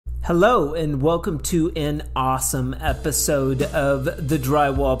Hello and welcome to an awesome episode of the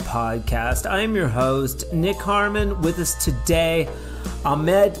Drywall Podcast. I am your host, Nick Harmon. With us today,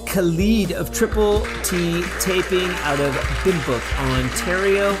 Ahmed Khalid of Triple T Taping out of Bimbrook,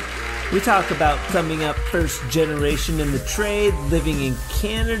 Ontario. We talk about coming up first generation in the trade, living in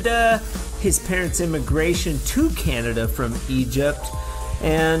Canada, his parents' immigration to Canada from Egypt,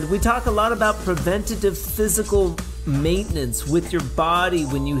 and we talk a lot about preventative physical maintenance with your body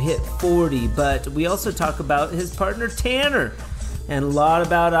when you hit 40, but we also talk about his partner Tanner and a lot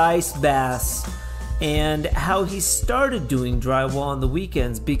about ice baths and how he started doing drywall on the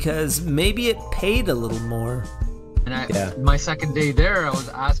weekends because maybe it paid a little more. And my second day there, I was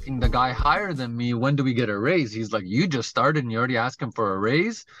asking the guy higher than me, when do we get a raise? He's like, you just started and you already asked him for a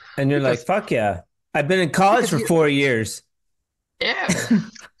raise? And you're like, fuck yeah. I've been in college for 4 years. Yeah.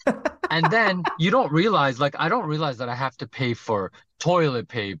 And then you don't realize, I don't realize that I have to pay for toilet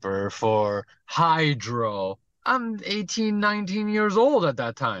paper, for hydro. I'm 18, 19 years old at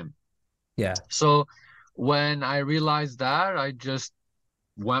that time. Yeah. So when I realized that, I just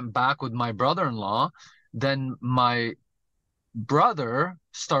went back with my brother-in-law. Then my brother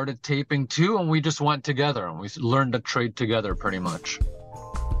started taping too, and we just went together and we learned the trade together pretty much.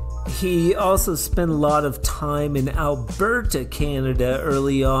 He also spent a lot of time in Alberta, Canada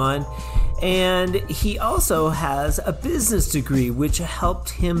early on, and he also has a business degree which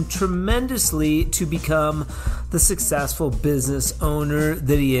helped him tremendously to become the successful business owner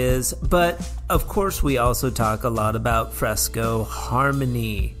that he is. But of course, we also talk a lot about fresco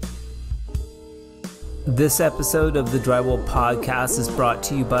harmony. This episode of the Drywall Podcast is brought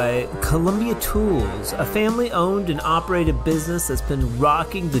to you by Columbia Tools, a family-owned and operated business that's been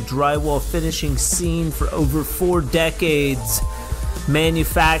rocking the drywall finishing scene for over 4 decades.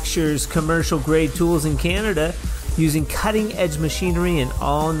 Manufactures commercial-grade tools in Canada using cutting-edge machinery and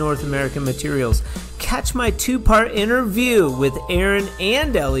all North American materials. Catch my 2-part interview with Aaron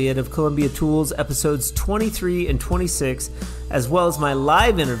and Elliot of Columbia Tools, episodes 23 and 26, as well as my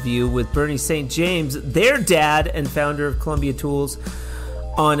live interview with Bernie St. James, their dad and founder of Columbia Tools,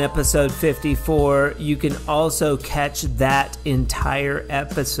 on episode 54. You can also catch that entire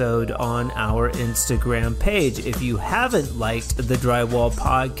episode on our Instagram page. If you haven't liked the Drywall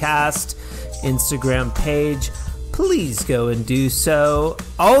Podcast Instagram page, please go and do so.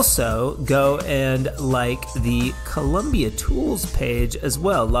 Also, go and like the Columbia Tools page as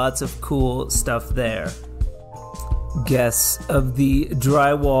well. Lots of cool stuff there. Guests of the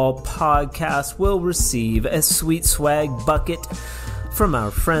Drywall Podcast will receive a sweet swag bucket from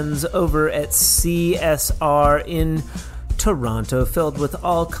our friends over at CSR in Toronto, filled with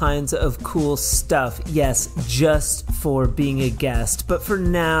all kinds of cool stuff. Yes, just for being a guest. But for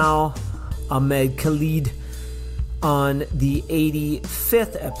now, Ahmed Khalid on the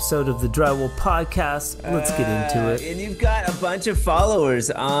 85th episode of the Drywall Podcast. Let's get into it. And you've got a bunch of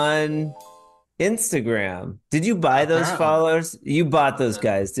followers on Instagram. Did you buy those followers? You bought those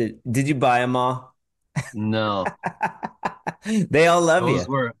guys. Did you buy them all? No. They all love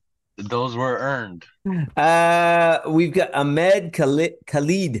you. Those were earned. We've got Ahmed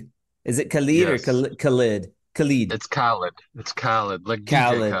Khalid. Is it Khalid Yes. or Khalid? Khalid. It's Khalid. It's Khalid. Like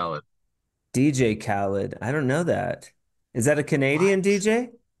Khalid. DJ Khalid. DJ Khalid. I don't know that. Is that a Canadian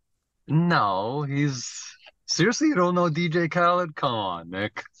DJ? No, seriously, you don't know DJ Khalid? Come on,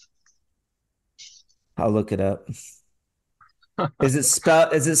 Nick. I'll look it up. Is it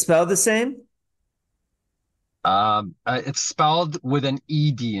spelled the same? It's spelled with an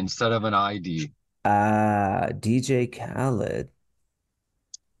ED instead of an ID. DJ Khalid.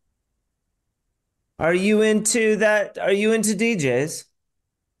 Are you into that? Are you into DJs?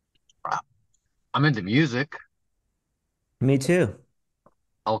 I'm into music. Me too.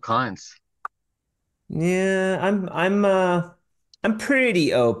 All kinds. Yeah, I'm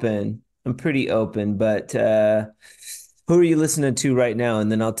pretty open. But who are you listening to right now? And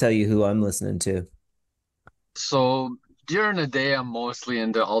then I'll tell you who I'm listening to. So during the day, I'm mostly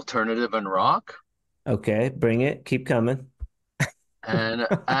into alternative and rock. Okay, bring it. Keep coming. And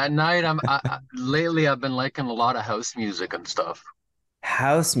at night, lately I've been liking a lot of house music and stuff.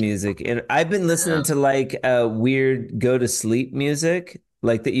 House music. And I've been listening to weird go to sleep music,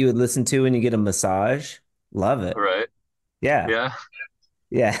 like that you would listen to when you get a massage. Love it. Right. Yeah. Yeah.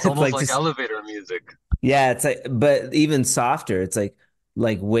 Yeah. It's almost like elevator music. Yeah, it's like, but even softer. It's like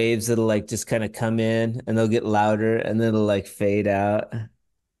waves that'll just kind of come in and they'll get louder and then it'll fade out.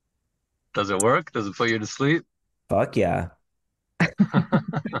 Does it work? Does it put you to sleep? Fuck yeah.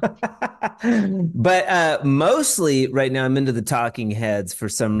 But mostly right now I'm into the Talking Heads for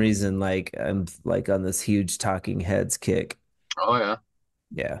some reason. I'm on this huge Talking Heads kick. Oh yeah.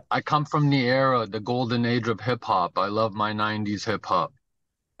 Yeah. I come from the era, the golden age of hip hop. I love my 90s hip hop.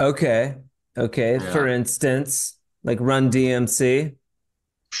 Okay. Okay. For Yeah, instance, like Run DMC.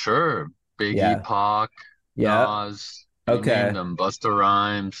 sure. Biggie, Yeah. Pac, Yeah. Nas, you name Okay. them, Busta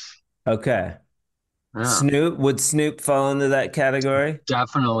Rhymes. Okay. Yeah, Snoop, would Snoop fall into that category?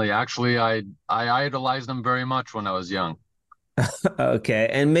 definitely. Actually, I idolized them very much when I was young. Okay.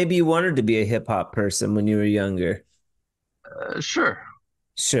 And maybe you wanted to be a hip hop person when you were younger. Sure.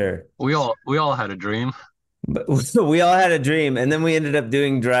 Sure. We all had a dream. But we all had a dream, and then we ended up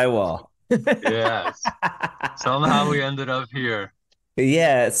doing drywall. Yes. Somehow we ended up here.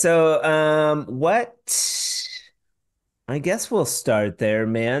 Yeah. So, what? I guess we'll start there,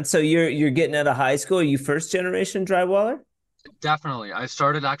 man. So you're getting out of high school. Are you first generation drywaller? Definitely. I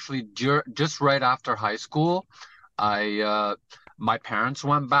started actually just right after high school. I My parents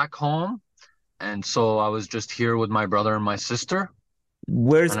went back home, and so I was just here with my brother and my sister,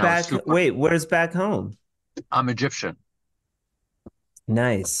 Where's and I was back? super. Wait, where's back home? I'm Egyptian.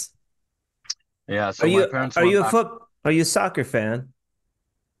 Nice. Yeah, Are so my you parents are went you a back. foot? Are you a soccer fan?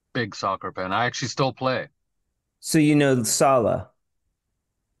 Big soccer fan. I actually still play. So you know Salah.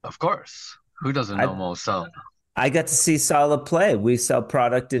 Of course. Who doesn't know I Mo Salah? I got to see Salah play. We sell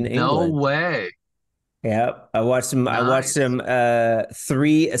product in No England. way. Yeah, I watched him. I watched Nice. him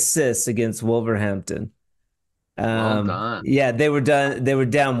 3 assists against Wolverhampton. Well done. Yeah, They were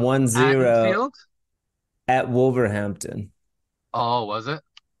down one At zero Anfield? at Wolverhampton. Oh, was it?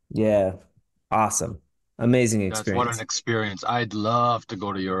 Yeah, awesome, amazing That's what an experience. experience. I'd love to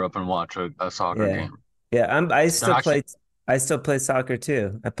go to Europe and watch a soccer Yeah, game. yeah. I That still actually, play. I still play soccer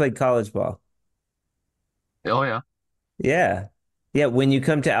too. I played college ball. oh yeah. Yeah, yeah. When you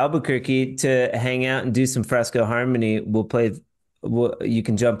come to Albuquerque to hang out and do some fresco harmony, we'll play. You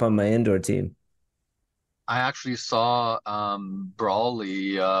can jump on my indoor team. I actually saw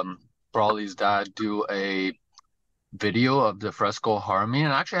Brawley's dad do a video of the fresco harmony,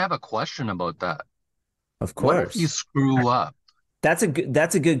 and I actually have a question about that. Of What if you course. screw up? That's a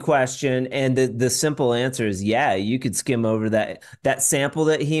good question, and the simple answer is yeah. You could skim over that sample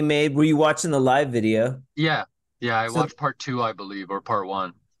that he made. Were you watching the live video? Yeah, yeah, I So watched part two, I believe, or part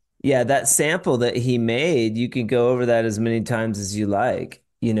one. yeah, that sample that he made, you can go over that as many times as you like.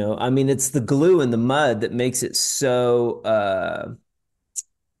 I mean, it's the glue and the mud that makes it so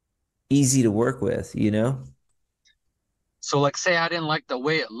easy to work with. So, like, say I didn't like the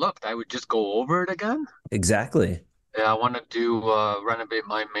way it looked, I would just go over it again. Exactly. Yeah, I want to do renovate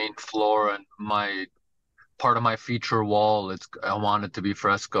my main floor and my part of my feature wall. I want it to be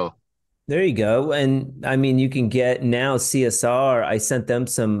fresco. There you go. And I mean, you can get now CSR. I sent them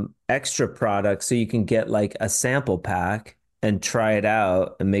some extra products so you can get like a sample pack and try it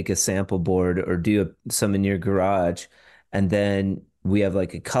out and make a sample board or do some in your garage. And then we have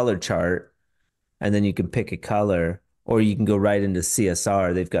like a color chart, and then you can pick a color, or you can go right into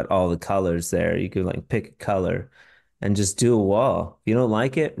CSR. They've got all the colors there. You can like pick a color and just do a wall. If you don't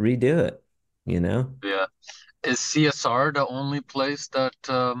like it, redo it, you know? Yeah. Is CSR the only place that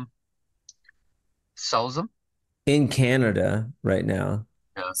sells them? In Canada right now.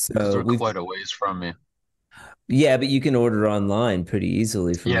 Yeah, because So they're we've quite a ways from me. Yeah, but you can order online pretty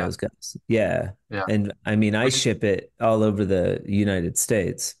easily from Yeah, those guys. Yeah. yeah. And I mean, I We did, ship it all over the United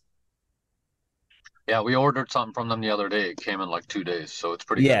States. yeah, we ordered something from them the other day. It came in like 2 days, so it's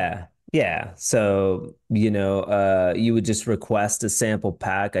pretty good. Yeah. Yeah. So, you would just request a sample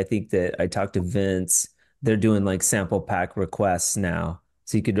pack. I think that I talked to Vince. They're doing like sample pack requests now.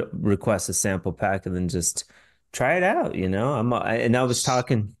 So you could request a sample pack and then just try it out. And I was S-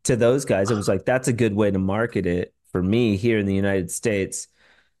 talking to those guys. I was like, that's a good way to market it for me here in the United States.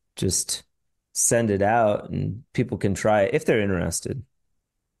 Just send it out and people can try it if they're interested.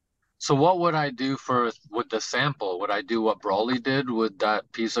 So what would I do for with the sample? Would I do what Brawley did with that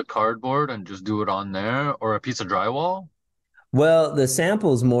piece of cardboard and just do it on there, or a piece of drywall? Well, the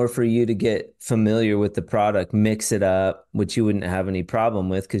sample's more for you to get familiar with the product, mix it up, which you wouldn't have any problem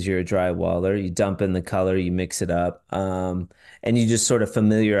with because you're a drywaller. You dump in the color, you mix it up, and you just sort of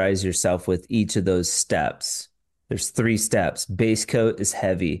familiarize yourself with each of those steps. There's 3 steps. Base coat is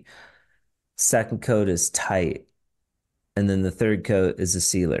heavy, second coat is tight, and then the third coat is a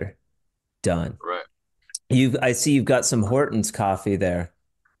sealer. Done. Right. I see you've got some Horton's coffee there.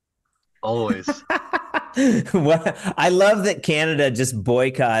 Always. What I love that Canada just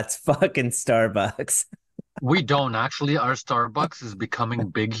boycotts fucking Starbucks. We don't actually. Our Starbucks is becoming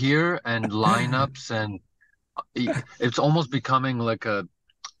big here, and lineups and it's almost becoming like a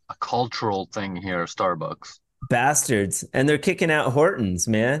cultural thing here, Starbucks. Bastards. And they're kicking out Hortons,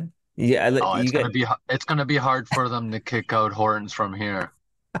 man. Yeah, Oh, you got it's gonna be hard for them to kick out Hortons from here.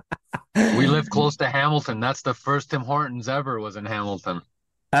 We live close to Hamilton. That's the first Tim Hortons ever was in Hamilton.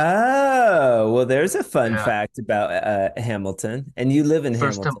 Oh, well, there's a fun Yeah, fact about Hamilton, and you live in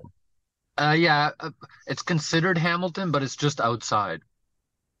first Tim. Hamilton. Yeah, it's considered Hamilton, but it's just outside.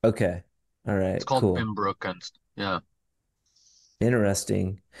 Okay. All It's right, called cool. Pembroke, and yeah,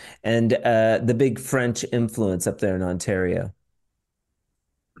 Interesting. And the big French influence up there in Ontario.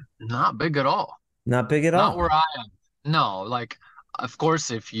 not big at all. Not big at Not all. where I am. No, like, of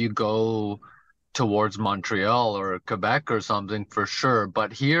course, if you go towards Montreal or Quebec or something, for sure.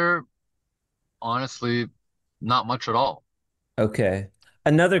 But here, honestly, not much at all. Okay.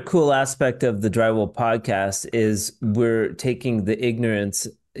 Another cool aspect of the Drywall podcast is we're taking the ignorance,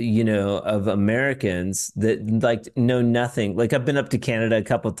 of Americans that like know nothing. Like I've been up to Canada a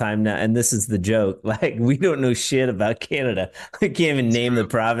couple of times now, and this is the joke. Like we don't know shit about Canada. We can't even It's name the true.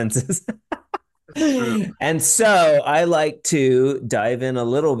 provinces. It's true. And so I like to dive in a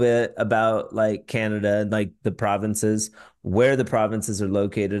little bit about like Canada, like the provinces, where the provinces are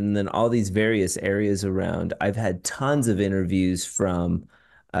located, and then all these various areas around. I've had tons of interviews from,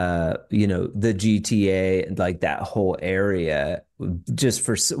 the GTA, like that whole area, just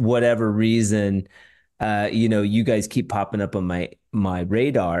for whatever reason. You guys keep popping up on my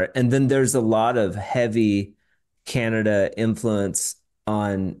radar, and then there's a lot of heavy Canada influence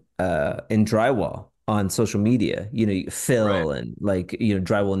on in drywall on social media, Right. Phil and like,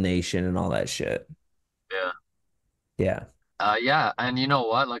 Drywall Nation and all that shit. Yeah. Yeah. Yeah. And you know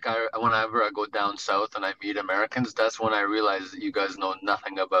what? Like whenever I go down south and I meet Americans, that's when I realize that you guys know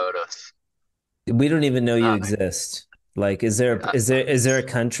nothing about us. We don't even know you Nothing. exist. Like, is there Uh, is there is there a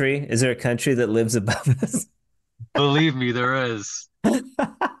country? Is there a country that lives above us? Believe me, there is.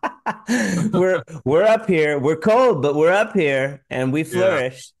 We're up here. We're cold, but we're up here and we Yeah,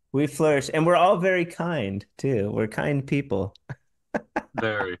 flourish. We flourish. And we're all very kind too. We're kind people.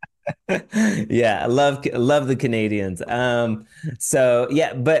 very. Yeah, I love the Canadians. So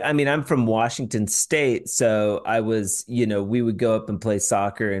yeah, but I mean, I'm from Washington State, so I was, we would go up and play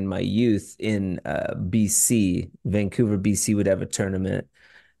soccer in my youth in BC. Vancouver, BC would have a tournament,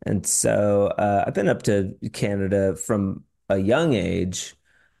 and so I've been up to Canada from a young age,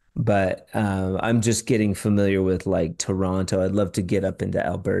 but I'm just getting familiar with like Toronto. I'd love to get up into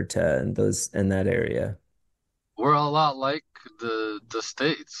Alberta and those and that area. We're a lot like the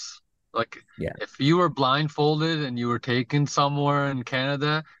States. Like Yeah. if you were blindfolded and you were taken somewhere in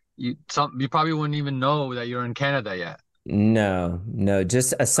Canada, you probably wouldn't even know that you're in Canada yet. No, no,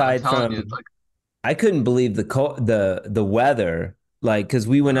 just I'm aside telling you, from like I couldn't believe the weather. Like, because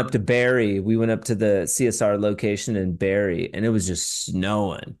we went uh, up to Barrie, we went up to the CSR location in Barrie, and it was just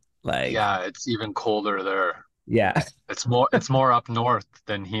snowing. Like, yeah, it's even colder there. yeah, It's more up north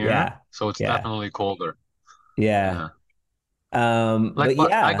than here, yeah, so it's yeah, definitely colder. yeah. Yeah. Like, But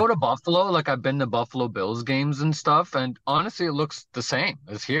but I yeah, go to Buffalo, like I've been to Buffalo Bills games and stuff, and honestly, it looks the same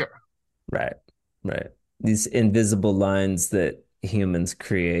as here. right, right. These invisible lines that humans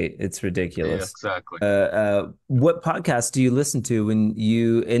create, it's Yeah, ridiculous. exactly. What podcast do you listen to when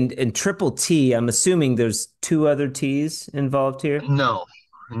you and Triple T? I'm assuming there's two other T's involved here. No,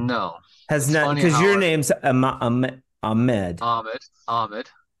 no. Has It's not funny because how your name's Ahmed. Ahmed.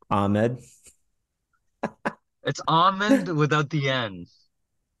 Ahmed. It's almond without the N.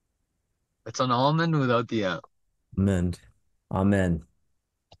 It's an almond without the N. Ahmed. Amen.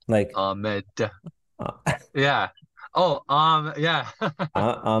 Like Ahmed. uh, Yeah. Oh, yeah.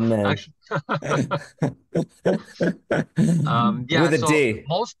 Amen. Actually, yeah. With a So D.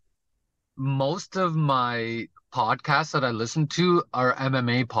 most of my podcasts that I listen to are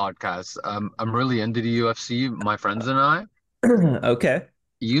MMA podcasts. I'm really into the UFC. My friends and I Okay.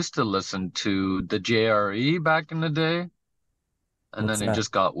 used to listen to the JRE back in the day, and What's then it that?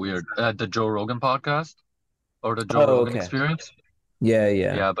 just got weird. The Joe Rogan podcast or the Joe Oh, Rogan okay. Experience. Yeah,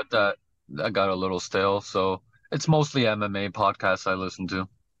 yeah. Yeah, but that got a little stale. So it's mostly MMA podcasts I listen to.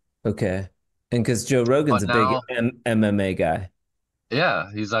 Okay. And because Joe Rogan's But a big now, MMA guy.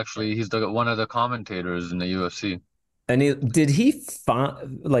 yeah, he's the one of the commentators in the UFC. And did he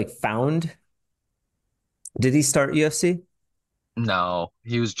found did he start UFC? No,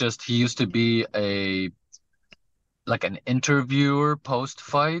 he used to be a like an interviewer post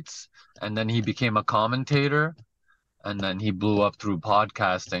fights, and then he became a commentator, and then he blew up through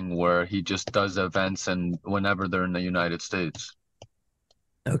podcasting where he just does events and whenever they're in the United States.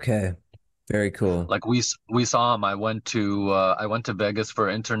 Okay. Very cool. Like we saw him. I went to Vegas for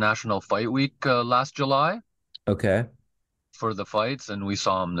International Fight Week last July Okay. for the fights, and we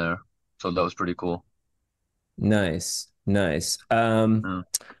saw him there. So that was pretty cool. Nice. Nice. Yeah.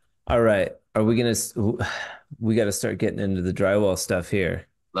 All right. Are we gonna we got to start getting into the drywall stuff here.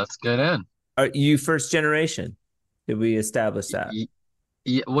 Let's get in. Are you first generation? Did we establish that?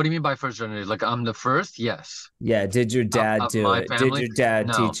 Y- what do you mean by first generation? Like I'm the first? Yes. Yeah. Did your dad Of do my it? Did family? your dad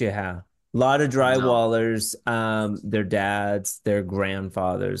No, teach you how? A lot of no. drywallers, their dads, their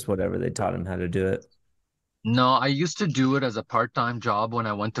grandfathers, whatever, they taught them how to do it. No, I used to do it as a part-time job when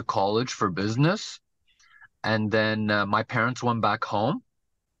I went to college for business. And then my parents went back home.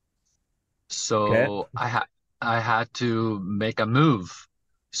 Okay. So I had to make a move.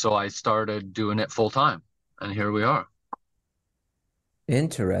 So I started doing it full time. And here we are.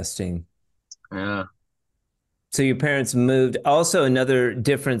 Interesting. Yeah. So your parents moved. Also, another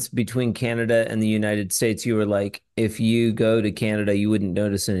difference between Canada and the United States, you were like, if you go to Canada, you wouldn't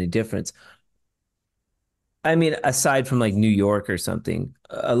notice any difference. I mean, aside from like New York or something,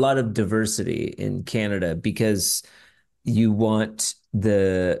 a lot of diversity in Canada because you want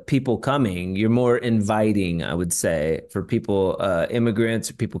the people coming, you're more inviting, I would say, for people, immigrants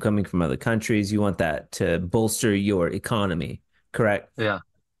or people coming from other countries. You want that to bolster your economy, correct? Yeah.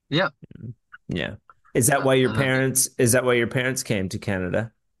 Yeah. Yeah. Is that why your parents came to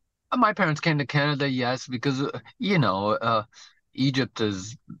Canada? My parents came to Canada, yes, because Egypt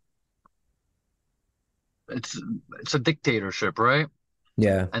is it's it's a dictatorship, right?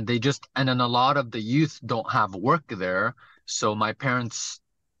 Yeah. And then a lot of the youth don't have work there. So my parents,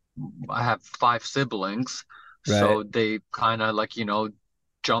 I have five siblings, Right. so they kind of like,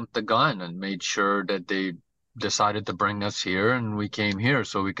 jumped the gun and made sure that they decided to bring us here and we came here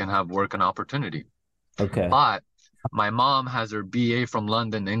so we can have work and opportunity. Okay. But my mom has her BA from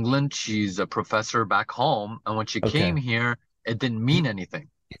London, England. She's a professor back home. And when she came Okay. here, it didn't mean anything,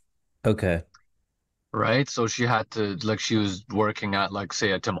 Okay. right? So she had to, like, she was working at, like,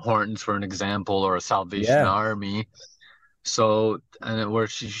 say, a Tim Hortons, for an example, or a Salvation Yeah. Army. So, and then where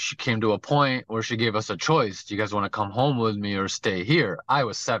she came to a point where she gave us a choice. Do you guys want to come home with me or stay here? I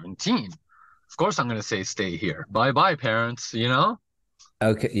was 17. Of course, I'm going to say stay here. Bye bye, parents, you know?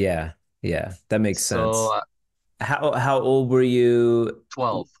 Okay. Yeah. Yeah. That makes So, sense. How old were you?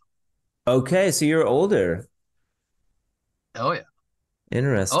 12. Okay, so you're older. Oh, yeah. Oh,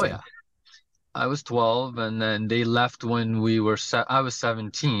 Interesting. yeah. I was 12, and then they left when I was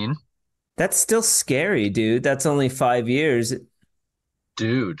 17. That's still scary, dude. That's only 5 years.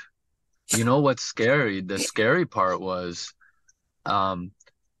 Dude, you know what's scary? The scary part was um,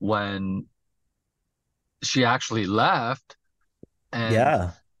 when she actually left, and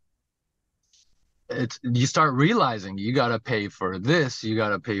Yeah. it's you start realizing you got to pay for this, you got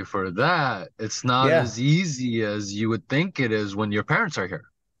to pay for that. It's not Yeah. as easy as you would think it is when your parents are here.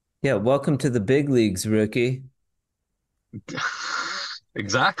 Yeah. Welcome to the big leagues, rookie.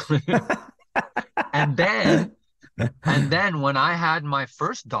 Exactly. And then and then when I had my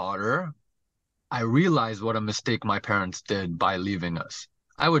first daughter, I realized what a mistake my parents did by leaving us.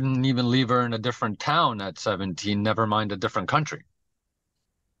 I wouldn't even leave her in a different town at 17, never mind a different country.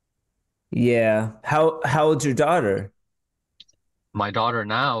 Yeah. How old's your daughter? My daughter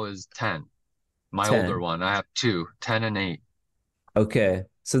now is 10, my older 10. one. I have two, 10 and 8. Okay.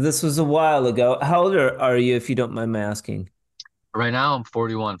 So this was a while ago. How old are you, if you don't mind my asking? Right now I'm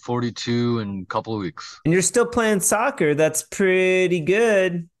 41, 42 in a couple of weeks. And you're still playing soccer. That's pretty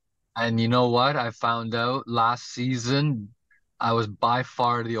good. And you know what? I found out last season I was by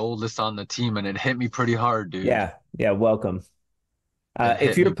far the oldest on the team, and it hit me pretty hard, dude. Yeah. Yeah. Welcome. It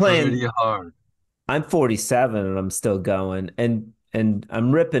If hit you're me pretty playing, hard. I'm 47 and I'm still going, and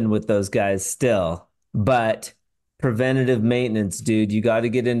I'm ripping with those guys still. But preventative maintenance, dude, you got to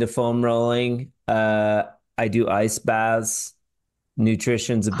get into foam rolling. I do ice baths.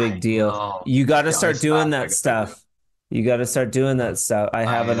 Nutrition's a big I deal. know. You got to The start ice doing bath I that gotta do. stuff. You got to start doing that stuff. I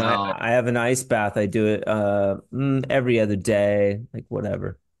know. I have an ice bath. I do it every other day, like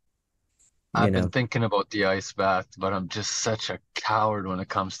whatever, you I've been know. thinking about the ice bath, but I'm just such a coward when it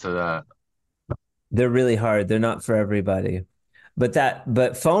comes to that. They're really hard. They're not for everybody.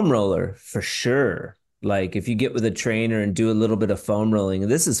 But foam roller for sure. Like if you get with a trainer and do a little bit of foam rolling,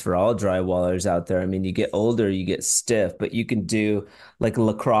 and this is for all drywallers out there. I mean, you get older, you get stiff, but you can do like a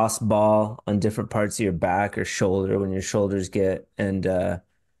lacrosse ball on different parts of your back or shoulder when your shoulders get, and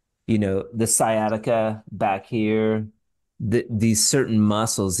the sciatica back here, these certain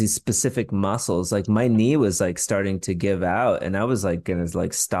muscles, these specific muscles. Like my knee was like starting to give out, and I was like gonna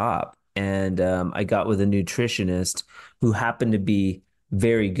like stop. And I got with a nutritionist who happened to be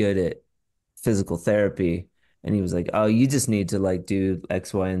very good at physical therapy, and he was like, "Oh, you just need to like do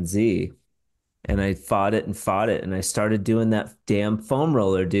X, Y, and Z." And I fought it, and I started doing that damn foam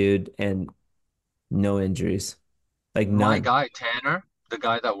roller, dude, and no injuries, like My none. guy, Tanner. the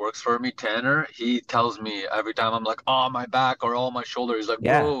guy that works for me, Tanner, he tells me every time I'm like, oh, my back or oh, my shoulder. He's like,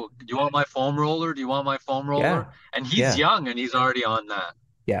 Yeah, bro, do you want my foam roller? Do you want my foam roller? yeah, And he's yeah, young and he's already on that.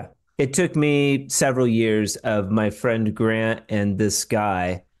 yeah. It took me several years of my friend Grant and this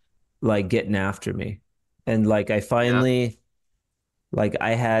guy like getting after me. And like I Yeah. finally like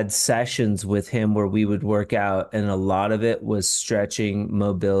I had sessions with him where we would work out and a lot of it was stretching,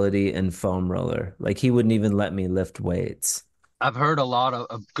 mobility, and foam roller. Like he wouldn't even let me lift weights. I've heard a lot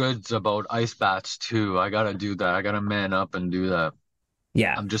of goods about ice baths too. I gotta do that. I gotta man up and do that.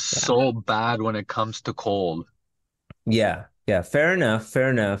 Yeah. I'm just Yeah. so bad when it comes to cold. Yeah. Yeah. Fair enough. Fair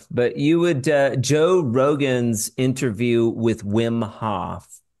enough. But you would, Joe Rogan's interview with Wim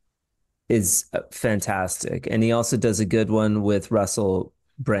Hof is fantastic. And he also does a good one with Russell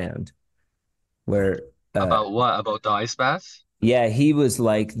Brand, where, uh, About what? About the ice baths? yeah, he was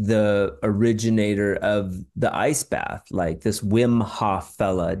like the originator of the ice bath, like this Wim Hof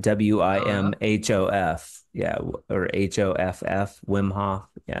fella, Oh yeah. Wimhof. Yeah, or Hoff, Wim Hof.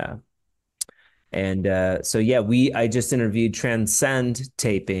 Yeah. And so yeah, I just interviewed Transcend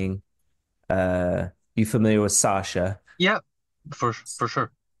taping. You familiar with Sasha? Yeah, for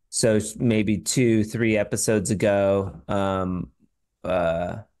sure. So maybe 2, 3 episodes ago,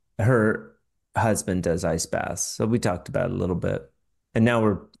 her husband does ice baths. So we talked about it a little bit. And now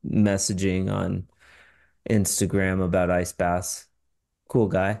we're messaging on Instagram about ice baths. Cool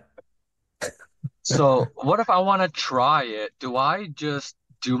guy. So what if I want to try it? Do I just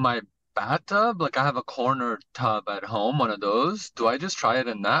do my bathtub? Like I have a corner tub at home, one of those. Do I just try it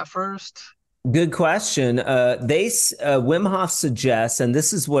in that first? Good question. Wim Hof suggests, and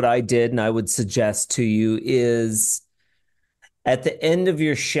this is what I did, and I would suggest to you is at the end of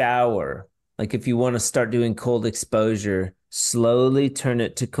your shower, like if you want to start doing cold exposure, slowly turn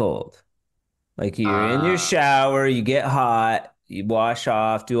it to cold. Like you're in your Ah, shower, you get hot, you wash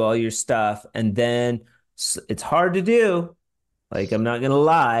off, do all your stuff, and then it's hard to do. Like I'm not gonna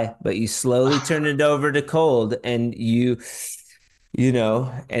lie, but you slowly turn it over to cold, and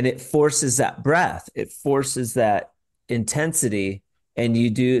and it forces that breath, it forces that intensity, and you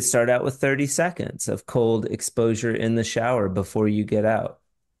do start out with 30 seconds of cold exposure in the shower before you get out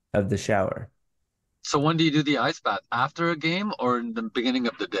of the shower. so when do you do the ice bath? After a game or in the beginning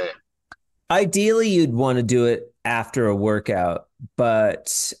of the day? Ideally, you'd want to do it after a workout,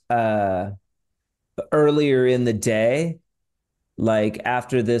 but earlier in the day, like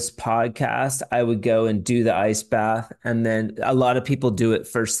after this podcast, I would go and do the ice bath. And then a lot of people do it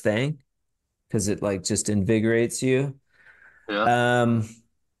first thing because it like just invigorates you. Yeah. Um,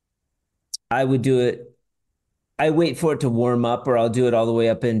 I would do it. I wait for it to warm up, or I'll do it all the way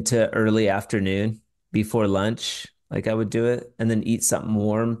up into early afternoon before lunch. Like I would do it and then eat something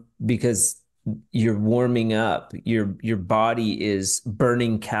warm because you're warming up. Your body is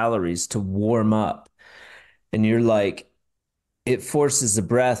burning calories to warm up. And you're like, it forces the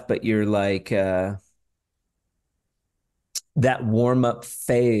breath, but you're like that warm up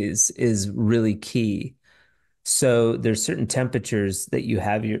phase is really key. So there's certain temperatures that you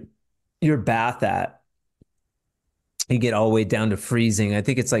have your bath at. You get all the way down to freezing. I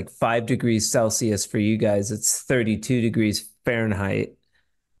think it's like 5 degrees Celsius for you guys. It's 32 degrees Fahrenheit.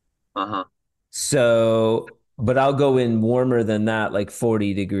 Uh-huh. So, but I'll go in warmer than that, like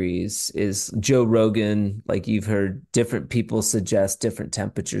 40 degrees is Joe Rogan. Like you've heard different people suggest different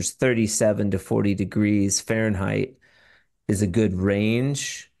temperatures, 37 to 40 degrees Fahrenheit is a good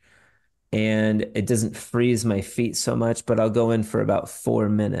range. And it doesn't freeze my feet so much, but I'll go in for about 4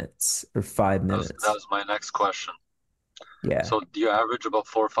 minutes or five That minutes. was my next question. Yeah. So do you average about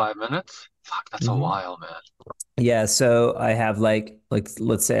 4 or 5 minutes? Fuck, that's a Mhm. while, man. Yeah, so I have like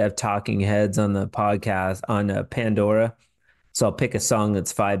let's say I have talking heads on the podcast on Pandora. So I'll pick a song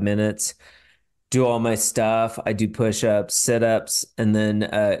that's 5 minutes, do all my stuff. I do push-ups, sit-ups, and then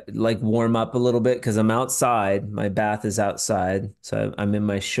like warm up a little bit because I'm outside. My bath is outside, so I'm in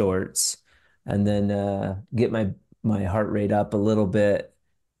my shorts, and then get my heart rate up a little bit,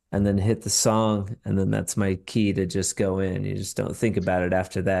 and then hit the song, and then that's my key to just go in. You just don't think about it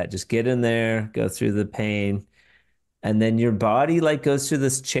after that. Just get in there, go through the pain, and then your body like goes through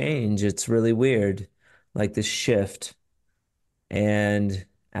this change. It's really weird, like this shift. And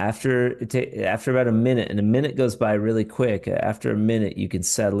after about a minute, and a minute goes by really quick. After a minute, you can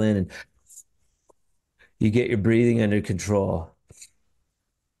settle in and you get your breathing under control.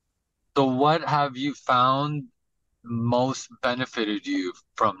 So what have you found most benefited you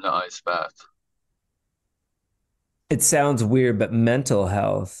from the ice bath? It sounds weird, but mental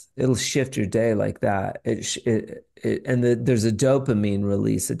health, it'll shift your day like that. And there's a dopamine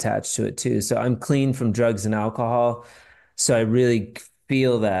release attached to it too. So I'm clean from drugs and alcohol. So I really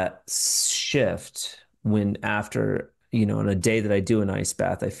feel that shift when after, on a day that I do an ice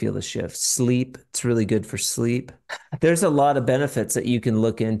bath, I feel the shift. Sleep, it's really good for sleep. There's a lot of benefits that you can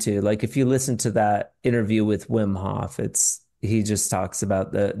look into. Like if you listen to that interview with Wim Hof, he just talks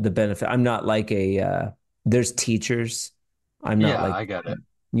about the benefit. I'm not like there's teachers. I'm not Yeah, like, I get it.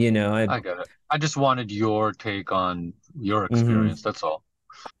 I I get it. I just wanted your take on your mhm. experience. That's all.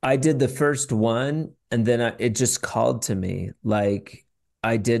 I did the first one and then it just called to me. Like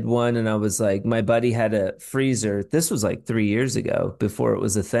I did one and I was like, my buddy had a freezer. This was like 3 years ago before it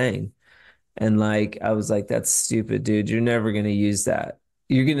was a thing. And like, I was like, that's stupid, dude. You're never going to use that.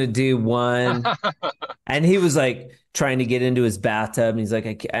 You're going to do one. And he was like trying to get into his bathtub and he's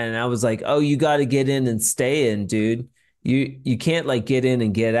like, and I was like, oh, you got to get in and stay in, dude. You can't like get in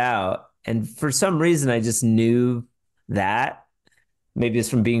and get out. And for some reason, I just knew that. Maybe it's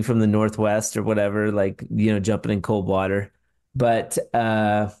from being from the Northwest or whatever, like, jumping in cold water. But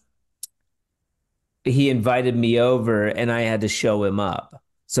he invited me over and I had to show him up.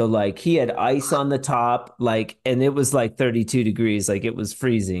 So like he had ice on the top, like, and it was like 32 degrees, like it was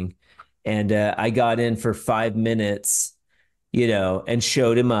freezing. And I got in for 5 minutes, and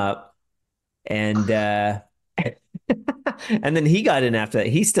showed him up. And and then he got in after that.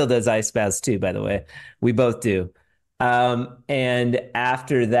 He still does ice baths too, by the way. We both do. And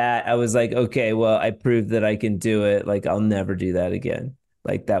after that, I was like, okay, well, I proved that I can do it. Like, I'll never do that again.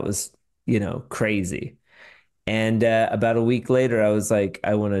 Like, that was, crazy. And about a week later, I was like,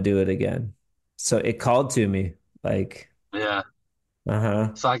 I want to do it again. So it called to me, like, Yeah.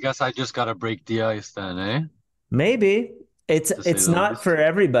 uh-huh. So I guess I just gotta break the ice then, eh? Maybe it's To say it's the not for least.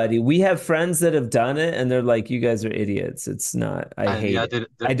 everybody. We have friends that have done it, and they're like, you guys are idiots. It's not. I And hate yeah, it.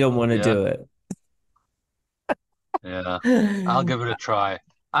 I don't want to yeah, do it. yeah. I'll give it a try.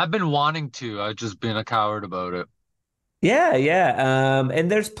 I've been wanting to. I've just been a coward about it. Yeah, yeah.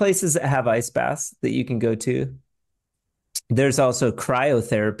 And there's places that have ice baths that you can go to. There's also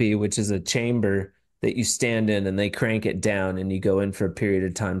cryotherapy, which is a chamber that you stand in and they crank it down and you go in for a period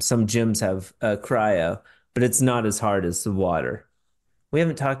of time. Some gyms have cryo, but it's not as hard as the water. We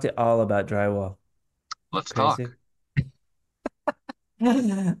haven't talked at all about drywall. Let's Crazy. talk.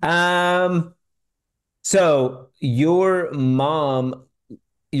 Um, so your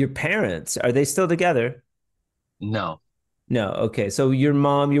parents, are they still together? No. No. Okay. So you're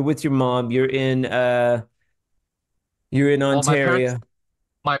with your mom, you're in Well, Ontario.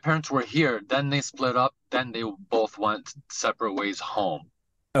 my parents were here, then they split up, then they both went separate ways home.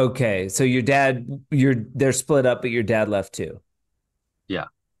 Okay. So they're split up, but your dad left too. Yeah.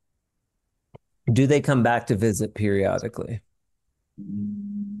 Do they come back to visit periodically?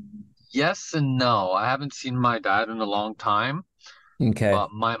 Yes and no. I haven't seen my dad in a long time, Okay.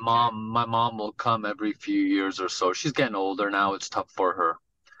 but my mom will come every few years or so. She's getting older now. It's tough for her.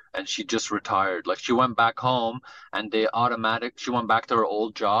 And she just retired. Like she went back home and she went back to her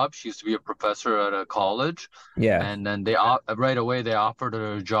old job. She used to be a professor at a college. Yeah. And then right away they offered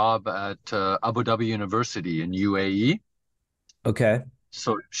her a job at Abu Dhabi University in UAE. Okay.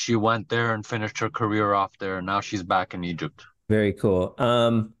 So she went there and finished her career off there. Now she's back in Egypt. Very cool.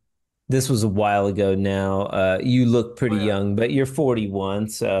 This was a while ago now. You look Oh pretty yeah. young, but you're 41,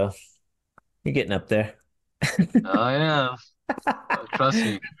 so you're getting up there. Oh yeah. Trust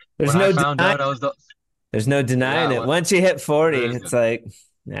me. There's When I no found denying out I was the There's no denying yeah, it. Once you hit 40, there it's isn't. like,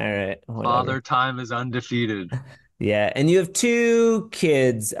 all right, whatever. Father time is undefeated. Yeah, and you have two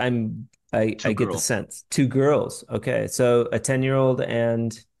kids. I Two get the girls, sense. Two girls. Okay. So a 10-year-old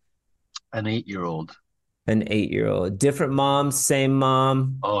and an 8-year-old. an 8-year-old. Different moms, same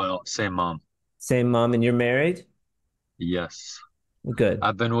mom, Oh, no, same mom. and you're married? Yes. Good.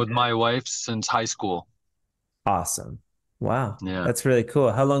 I've been with my wife since high school. Awesome. Wow. Yeah. That's really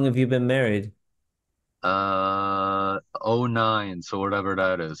cool. How long have you been married? '09, so whatever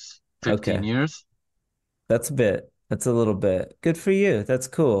that is. 15 Okay. years? That's a bit. That's a little bit. Good for you. That's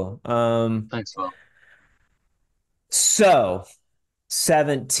cool. Thanks, Will. So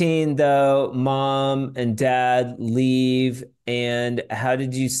 17 though, mom and dad leave. And how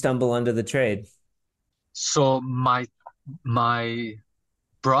did you stumble under the trade? So my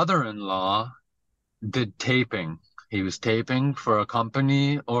brother-in-law did taping. He was taping for a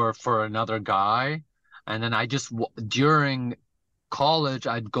company or for another guy. And then during college,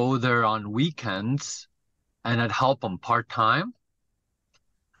 I'd go there on weekends and I'd help him part-time.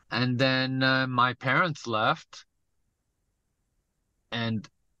 And then my parents left and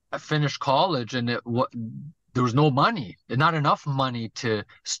I finished college and there was no money, not enough money to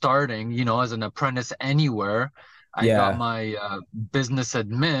starting, as an apprentice anywhere. I got Yeah. my business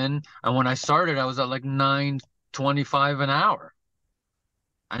admin, and when I started, I was at like 9.25 an hour.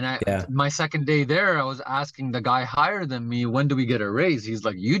 And Yeah. my second day there, I was asking the guy higher than me, when do we get a raise? He's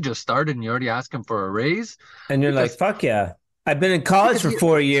like, you just started and you're already asking for a raise? And you're like, Because fuck yeah. I've been in college because for he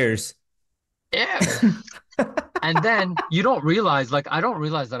 4 years. yeah. And then you don't realize, like, I don't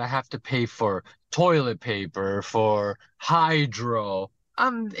realize that I have to pay for toilet paper, for hydro.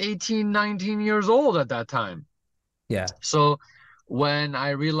 I'm 18, 19 years old at that time. Yeah. So when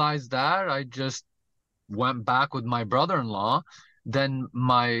I realized that, I just went back with my brother-in-law. Then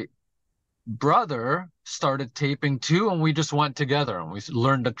my brother started taping too, and we just went together and we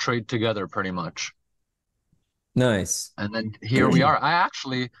learned the trade together pretty much. Nice. And then here we are.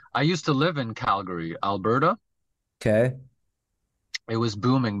 I used to live in Calgary, Alberta. Okay. It was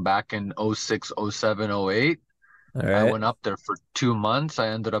booming back in '06, '07, '08. All I right. went up there for 2 months. I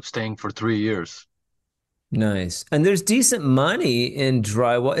ended up staying for 3 years. Nice. And there's decent money in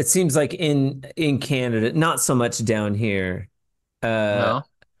drywall. It seems like in Canada, not so much down here. Uh No,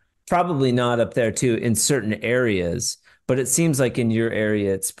 Probably not up there too in certain areas, but it seems like in your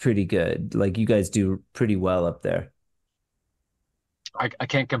area it's pretty good. Like you guys do pretty well up there. I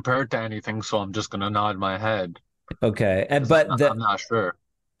can't compare it to anything, so I'm just gonna nod my head Okay. And because but I'm not sure.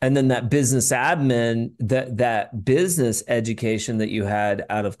 and then that business admin, that business education that you had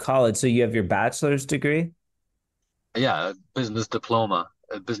out of college. So you have your bachelor's degree? Yeah, business diploma,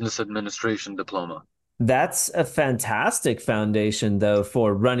 a business administration diploma. That's a fantastic foundation though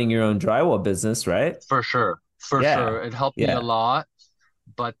for running your own drywall business, right? For sure. For Yeah. sure. It helped me a Yeah. lot,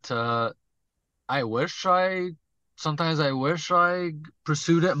 but I wish I sometimes I wish I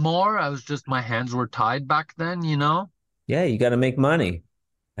pursued it more. I was just my hands were tied back then, you know? Yeah, you got to make money.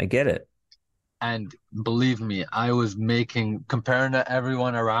 I get it. And believe me, I was making, comparing to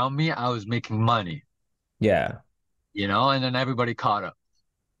everyone around me, I was making money, Yeah. you know? And then everybody caught up.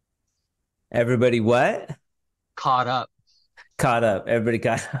 Everybody what? Caught up. Caught up. Everybody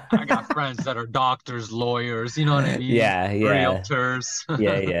got I got friends that are doctors, lawyers, you know what I mean? Yeah, yeah. Realtors.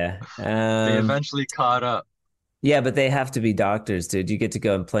 Yeah, yeah. They eventually caught up. Yeah, but they have to be doctors, dude. You get to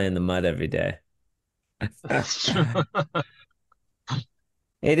go and play in the mud every day. That's true.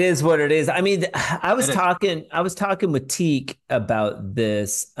 It is what it is. I mean, It is. I was talking with Teak about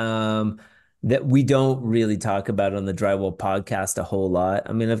this, that we don't really talk about on the Drywall podcast a whole lot.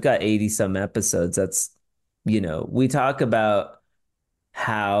 I mean, I've got 80 some episodes. We talk about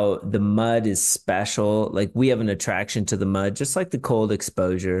how the mud is special. Like we have an attraction to the mud, just like the cold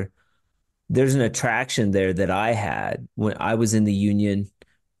exposure. There's an attraction there that I had when I was in the union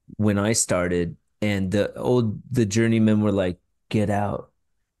when I started, and the journeymen were like, "Get out.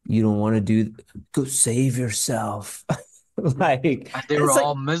 You don't want to go save yourself." Like And they were it's like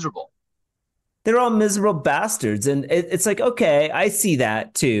all miserable. they're all miserable bastards, and it's like, okay, I see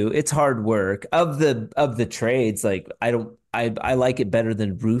that too. It's hard work of the trades. Like I like it better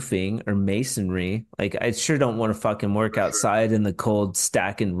than roofing or masonry. Like I sure don't want to fucking work For sure. outside in the cold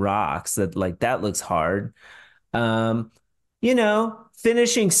stacking rocks. That looks hard. Um,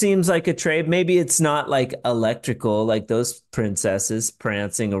 finishing seems like a trade. Maybe it's not like electrical, like those princesses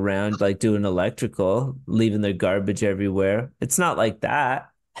prancing around, like doing electrical, leaving their garbage everywhere. It's not like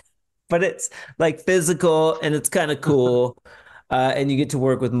that, but it's like physical and it's kind of cool. And you get to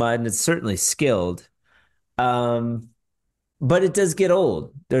work with mud and it's certainly skilled. Um, but it does get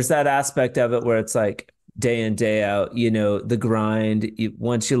old. There's that aspect of it where it's like day in, day out, the grind.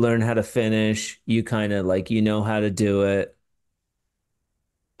 Once you learn how to finish, you kind of like, how to do it.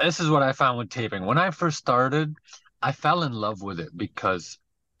 This is what I found with taping. When I first started, I fell in love with it because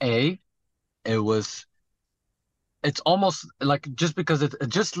A, it was it's almost like just because it's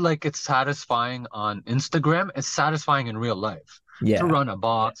just like it's satisfying on Instagram, it's satisfying in real life. To Yeah. run a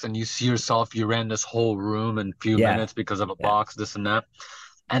box and you see yourself, you ran this whole room in a few Yeah. minutes because of a Yeah. box, this and that.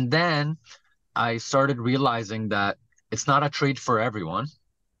 And then I started realizing that it's not a trade for everyone.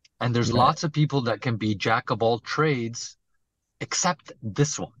 And there's Right. lots of people that can be jack of all trades, except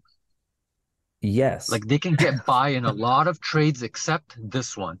this one. Yes. Like they can get by in a lot of trades except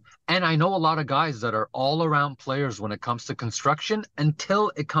this one. And I know a lot of guys that are all around players when it comes to construction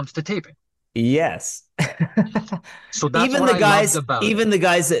until it comes to taping. Yes. So that's what I loved about it. Even the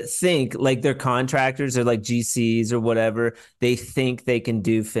guys that think like they're contractors or like GCs or whatever, they think they can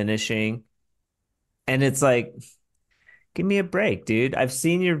do finishing. And it's like, give me a break, dude. I've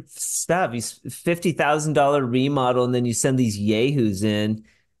seen your stuff. You $50,000 remodel, and then you send these yahoos in,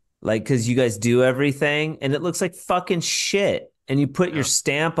 like, because you guys do everything, and it looks like fucking shit. And you put your Yeah.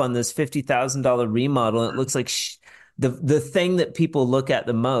 stamp on this $50,000 remodel, and it looks like the thing that people look at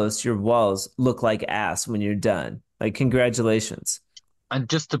the most. Your walls look like ass when you're done. Like, congratulations. And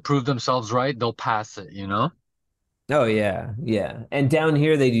just to prove themselves right, they'll pass it, you know? Oh yeah, yeah. And down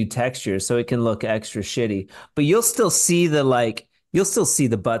here they do texture, so it can look extra shitty. But you'll still see the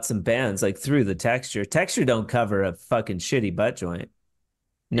butts and bands like through the texture. Texture don't cover a fucking shitty butt joint.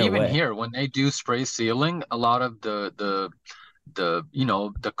 No Even way. here, when they do spray sealing, a lot of the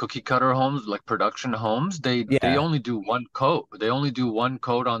the cookie cutter homes, like production homes, they Yeah, only do one coat. They only do one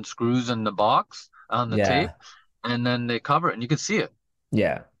coat on screws in the box on the tape, yeah, and then they cover it, and you can see it.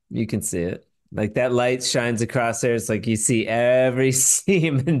 yeah. You can see it. Like that light shines across there. It's like you see every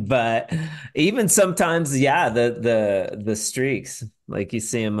seam and butt. Even sometimes, yeah, the streaks. Like you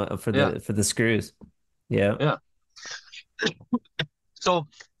see them for Yeah, the screws. Yeah. yeah. So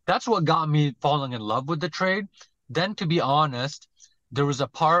that's what got me falling in love with the trade. Then, to be honest, there was a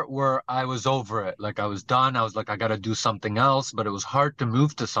part where I was over it. Like I was done. I was like, I got to do something else. But it was hard to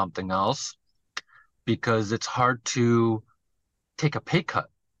move to something else because it's hard to take a pay cut.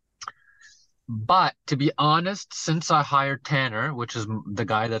 But to be honest, since I hired Tanner, which is the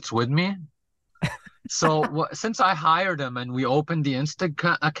guy that's with me, since I hired him and we opened the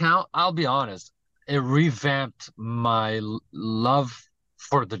account, I'll be honest, it revamped my love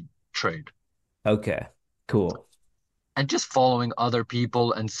for the trade. Okay. Cool. And just following other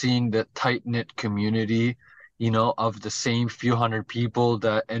people and seeing the tight-knit community, of the same few hundred people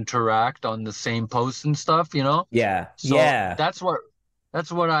that interact on the same posts and stuff, Yeah. So Yeah. that's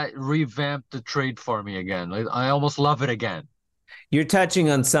what I revamped the trade for me again. Like I almost love it again. You're touching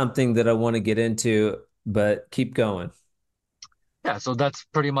on something that I want to get into, but keep going. Yeah, so that's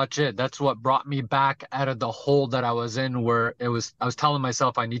pretty much it. That's what brought me back out of the hole that I was in where I was telling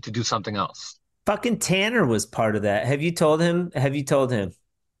myself I need to do something else. Fucking Tanner was part of that. Have you told him? Have you told him?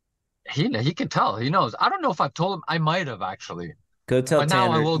 He can tell. He knows. I don't know if I've told him. I might have actually, Go tell but now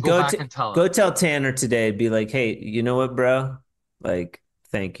I Tanner. will go back and tell him. Go tell Tanner today. Be like, hey, you know what, bro? Like,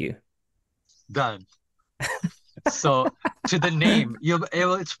 thank you. Done. So to the name,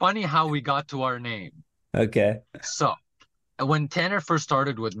 it's funny how we got to our name. Okay. So when Tanner first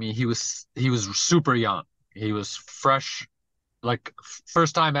started with me, he was super young. He was fresh, like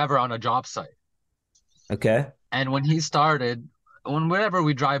first time ever on a job site. Okay. And when he started, whenever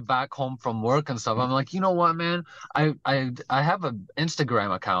we drive back home from work and stuff, I'm like, you know what, man? I have an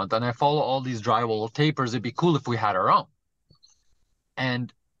Instagram account and I follow all these drywall tapers. It'd be cool if we had our own.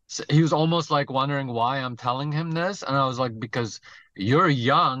 And he was almost like wondering why I'm telling him this. And I was like, because you're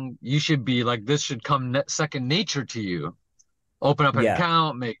young, you should be like, this should come second nature to you. Open up an Yeah.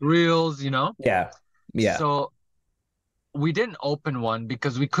 account, make reels. Yeah. Yeah. So we didn't open one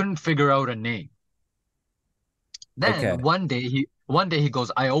because we couldn't figure out a name. Okay. Then one day he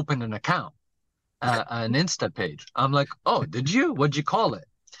goes, I opened an account, an Insta page. I'm like, oh, did you? What'd you call it?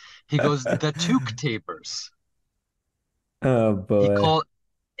 He goes, the Toque Tapers. Oh He boy. called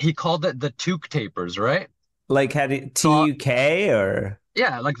he called it the Toque Tapers, right? Like had it So TUK or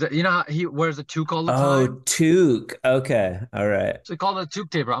yeah, like how he wears a toque all the time. oh toque. Okay. All right. So he called it a toque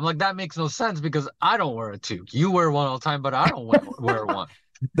taper. I'm like, that makes no sense because I don't wear a toque. You wear one all the time, but I don't wear one.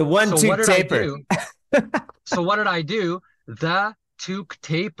 The one So what toque did I taper. do? So what did I do? The Toque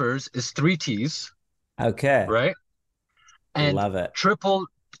Tapers is three T's, Okay. right? And Love it. triple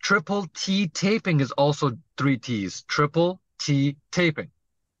T taping is also three T's. Triple T taping.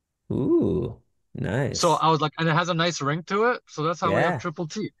 Ooh, So nice. I was like, and it has a nice ring to it. So that's how we have Yeah. triple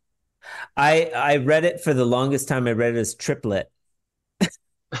T. I read it for the longest time. I read it as triplet.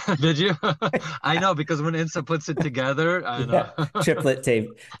 Did you? I know because when Insta puts it together, I know. Yeah.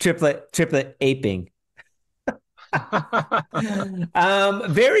 Triplet aping.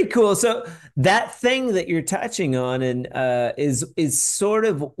 Very cool. So that thing that you're touching on and is sort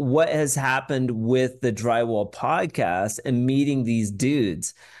of what has happened with the Drywall podcast and meeting these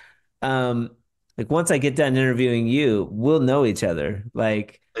dudes. Like once I get done interviewing you, we'll know each other.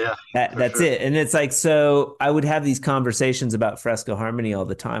 Like Yeah, for that's sure. it. And it's like so I would have these conversations about Fresco Harmony all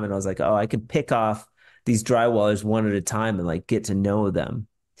the time, and I was like, oh, I can pick off these drywallers one at a time and like get to know them.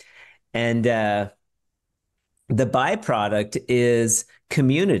 And the byproduct is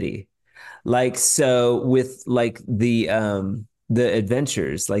community. Like so with like the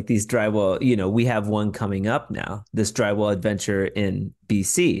adventures, like these drywall, we have one coming up now, this drywall adventure in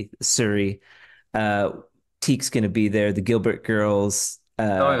BC, Surrey. Uh Teek's gonna be there, the Gilbert girls,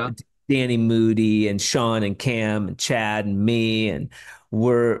 Oh yeah. Danny Moody and Sean and Cam and Chad and me, and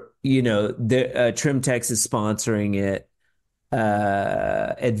we're the Trimtex is sponsoring it.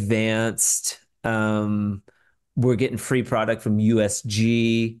 Advanced. We're getting free product from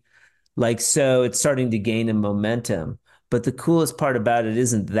USG. Like, so it's starting to gain a momentum. But the coolest part about it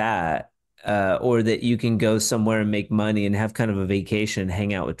isn't that, or that you can go somewhere and make money and have kind of a vacation and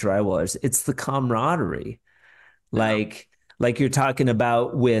hang out with drywallers. It's the camaraderie. Yeah. like like you're talking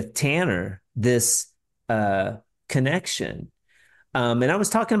about with Tanner, this uh connection. And I was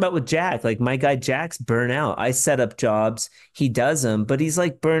talking about with Jack, like my guy Jack's burnout. I set up jobs, he does them, but he's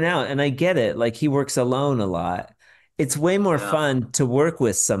like burnout, and I get it. Like he works alone a lot. It's way more Yeah. fun to work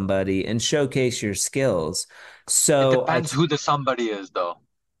with somebody and showcase your skills. It So I depends who the somebody is, though.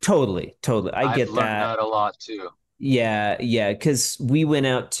 totally, I I've get learned that. that a lot too. Yeah, because we went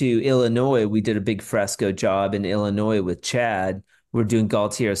out to Illinois. We did a big fresco job in Illinois with Chad. We're doing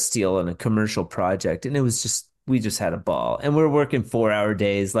Gaultier steel on a commercial project, and it was just we just had a ball. And we're working 4 hour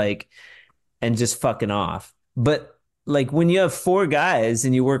days, like, and just fucking off. But like when you have four guys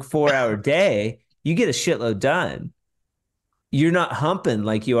and you work 4 hour day, you get a shitload done. You're not humping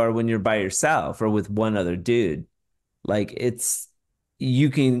like you are when you're by yourself or with one other dude. Like it's you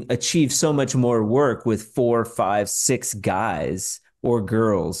can achieve so much more work with four, five, six guys or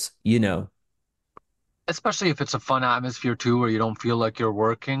girls, you know. Especially if it's a fun atmosphere too, where you don't feel like you're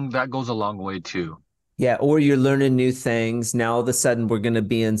working, that goes a long way too. Yeah, or you're learning new things. Now all of a sudden we're gonna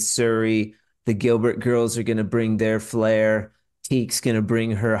be in Surrey. The Gilbert girls are gonna bring their flair. Teek's gonna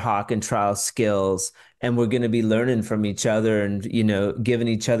bring her hawk and trowel skills, and we're gonna be learning from each other and giving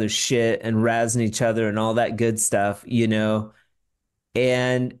each other shit and razzing each other and all that good stuff.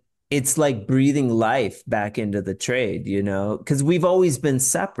 And it's like breathing life back into the trade, because we've always been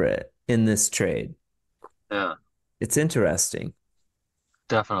separate in this trade. Yeah, It's interesting.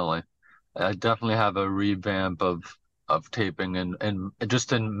 definitely. I definitely have a revamp of taping and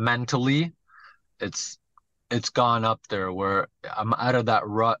just in mentally, it's it's gone up there where I'm out of that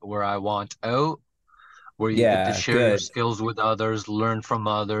rut where I want out, where you get to Yeah, share your good. skills with others, learn from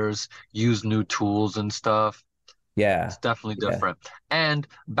others, use new tools and stuff. Yeah. It's definitely Yeah. different. And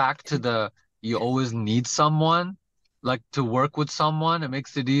back to the you always need someone, like to work with someone, it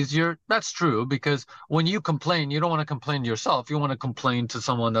makes it easier. That's true because when you complain, you don't want to complain to yourself. You want to complain to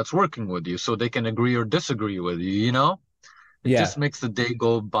someone that's working with you so they can agree or disagree with you, you know? It just Yeah. makes the day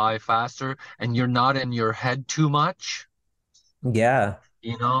go by faster and you're not in your head too much, Yeah.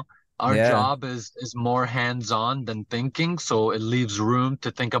 you know? Our Yeah. job is more hands-on than thinking, so it leaves room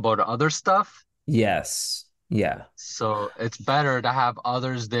to think about other stuff. Yes. Yeah. So it's better to have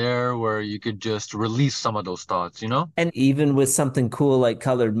others there where you could just release some of those thoughts, you know? And even with something cool like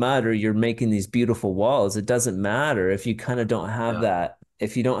colored mud or you're making these beautiful walls, it doesn't matter if you kind of don't have Yeah. that,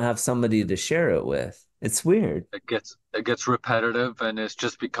 if you don't have somebody to share it with. It's weird. It gets repetitive and it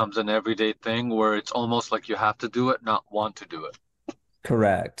just becomes an everyday thing where it's almost like you have to do it, not want to do it.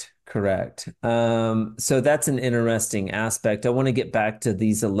 Correct. Correct. So that's an interesting aspect. I want to get back to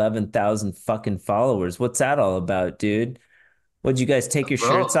these 11,000 fucking followers. What's that all about, dude? Would you guys take your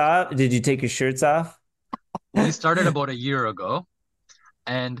shirts Bro, off? Did you take your shirts off? we started about a year ago,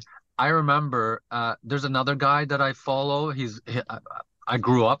 and I remember there's another guy that I follow. I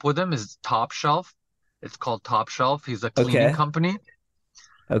grew up with him. Is Top Shelf. It's called Top Shelf. He's a cleaning Okay. company.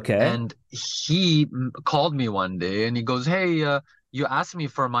 Okay. And he called me one day and he goes, "Hey, you asked me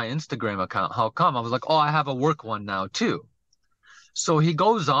for my Instagram account. How come?" I was like, "Oh, I have a work one now too." So he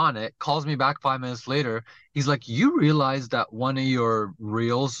goes on it, calls me back 5 minutes later. He's like, "You realize that one of your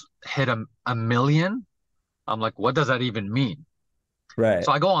reels hit a million?" I'm like, "What does that even mean?" Right.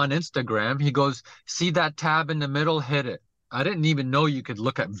 So I go on Instagram. He goes, "See that tab in the middle? Hit it." I didn't even know you could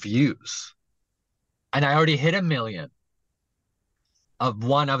look at views. And I already hit a million of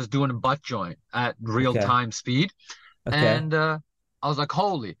one. I was doing a butt joint at real Okay. time speed. Okay. And I was like,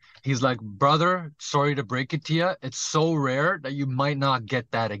 holy. He's like, brother, sorry to break it to you. It's so rare that you might not get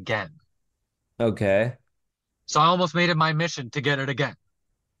that again. Okay. So I almost made it my mission to get it again.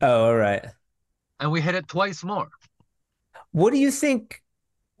 Oh, all right. And we hit it twice more. What do you think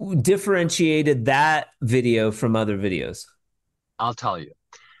differentiated that video from other videos? I'll tell you.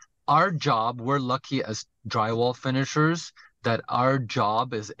 Our job, we're lucky as drywall finishers that our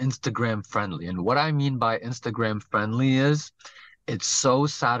job is Instagram friendly. And what I mean by Instagram friendly is it's so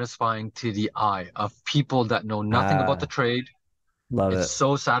satisfying to the eye of people that know nothing about the Ah, trade. love It's it.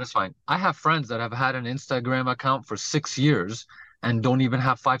 so satisfying. I have friends that have had an Instagram account for 6 years and don't even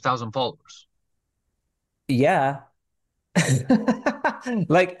have 5,000 followers. Yeah.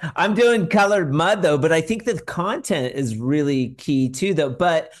 Like I'm doing colored mud though, but I think the content is really key too though.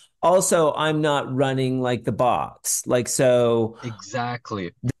 But also I'm not running like the box. Like so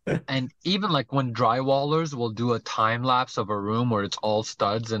Exactly. And even like when drywallers will do a time lapse of a room where it's all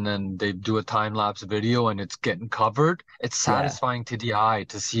studs and then they do a time lapse video and it's getting covered, it's yeah, satisfying to the eye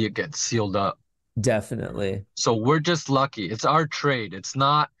to see it get sealed up. definitely. So we're just lucky. It's our trade. It's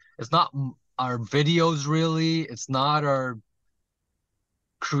not our videos really. It's not our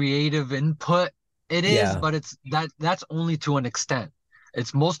creative input. It is, Yeah. but that's only to an extent.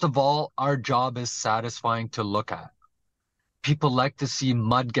 It's most of all, our job is satisfying to look at. People like to see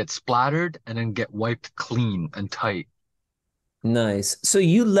mud get splattered and then get wiped clean and tight. Nice. So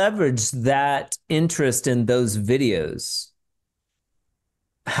you leveraged that interest in those videos.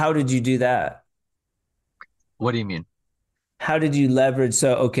 How did you do that? What do you mean? How did you leverage?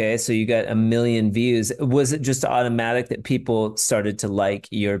 So, okay, so you got a million views. Was it just automatic that people started to like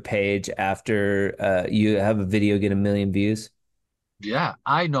your page after you have a video get a million views? Yeah,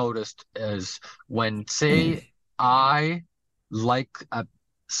 I noticed is when, say, I like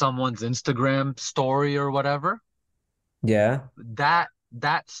someone's Instagram story or whatever, Yeah.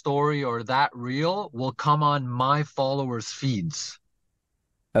 that story or that reel will come on my followers' feeds.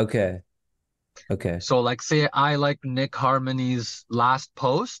 Okay. Okay. So, like, say I like Nick Harmony's last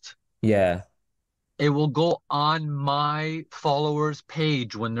post, Yeah. it will go on my followers'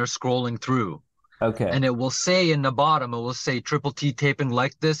 page when they're scrolling through. Okay. And it will say in the bottom, it will say Triple T taping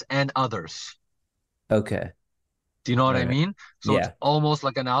like this and others. Okay. Do you know what All I right. mean? So it's Yeah. almost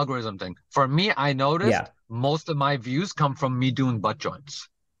like an algorithm thing. For me, I noticed Yeah. most of my views come from me doing butt joints,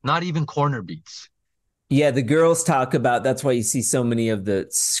 not even corner beats. Yeah. The girls talk about that's why you see so many of the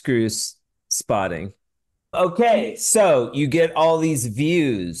screws spotting. Okay. So you get all these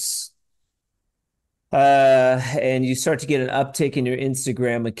views. And you start to get an uptick in your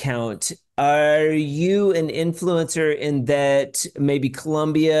Instagram account. Are you an influencer in that maybe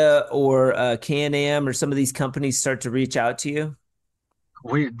Columbia or Can-Am or some of these companies start to reach out to you?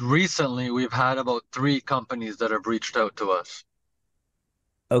 We've had about 3 companies that have reached out to us.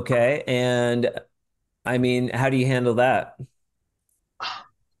 Okay. And I mean, how do you handle that?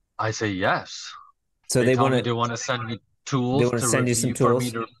 I say yes. So They tell me they want to send me they tools want to to send you some review for me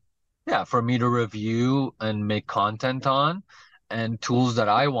tools? to yeah, for me to review and make content on, and tools that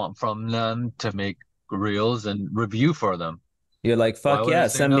I want from them to make reels and review for them. You're like, Why fuck would I yeah,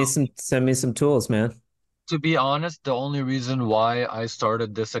 say no? send me some tools, man. To be honest, the only reason why I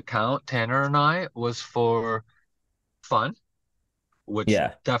started this account, Tanner and I, was for fun, which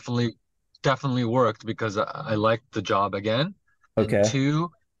Yeah. definitely worked because I liked the job again. And Okay.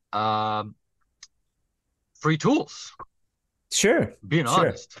 two, um, free tools, Sure. being Sure.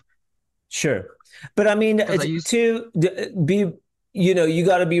 honest. Sure. But I mean, Because I used to be, you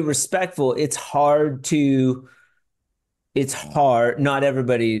got to be respectful. It's hard. Not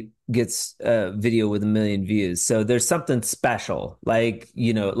everybody gets a video with a million views. So there's something special, like,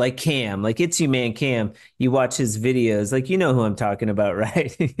 like Cam, like it's you, man, Cam. You watch his videos, like, you know who I'm talking about,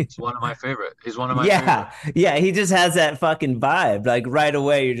 right? He's one of my favorite. He's one of my favorite. Yeah. Yeah. He just has that fucking vibe. Like right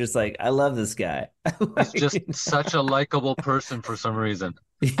away, you're just like, I love this guy. He's just Like, such a likable person for some reason.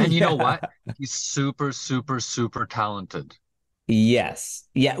 And you know yeah. what? He's super, super, super talented. Yes.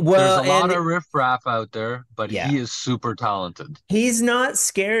 Yeah. There's Well, a lot and of riffraff out there, but he yeah. is super talented. He's not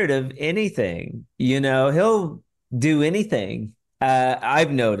scared of anything. He'll do anything.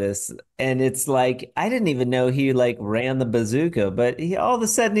 I've noticed, and it's like I didn't even know he like ran the bazooka, but he all of a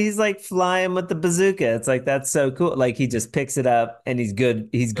sudden he's like flying with the bazooka. It's like that's so cool. Like he just picks it up and he's good.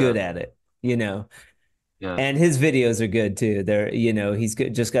 He's Yeah, good at it, you know. yeah, And his videos are good too. He's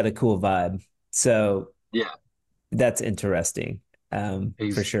good, just got a cool vibe. So yeah. that's interesting, for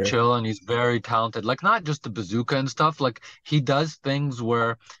He's sure. chill and he's very talented. Like not just the bazooka and stuff. Like he does things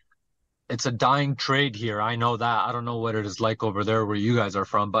where it's a dying trade here. I know that. I don't know what it is like over there where you guys are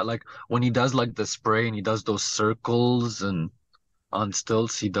from, but like when he does like the spray and he does those circles and on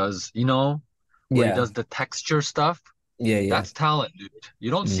stilts, he does, where he Yeah, does the texture stuff. yeah, yeah. That's talent, dude.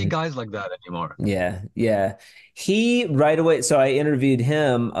 You don't see Mhm. guys like that anymore. Yeah, yeah. He right away. So I interviewed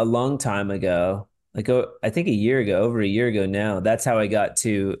him a long time ago, like I think a year ago, over a year ago now. That's how I got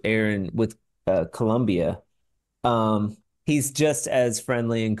to Aaron with Columbia. He's just as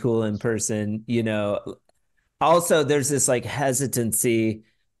friendly and cool in person. Also, there's this like hesitancy,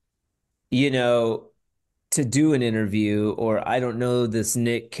 you know, to do an interview, or I don't know this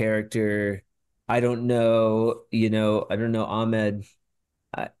Nick character. I don't know Ahmed.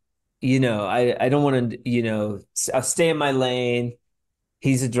 I, I don't want to, I'll stay in my lane.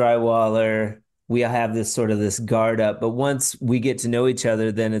 He's a drywaller. We have this guard up, but once we get to know each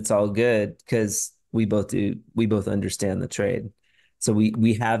other, then it's all good because we both understand the trade. So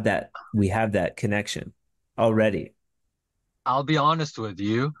we have that connection already. I'll be honest with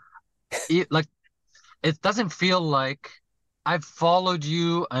you. Like it doesn't feel like I've followed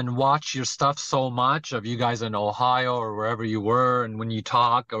you and watched your stuff so much of you guys in Ohio or wherever you were, and when you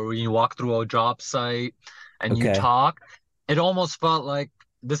talk or when you walk through a job site and you Okay. talk, it almost felt like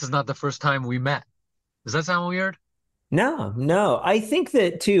this is not the first time we met. Does that sound weird? No, no. I think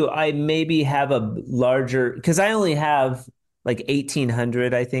that too, I maybe have a larger, because I only have like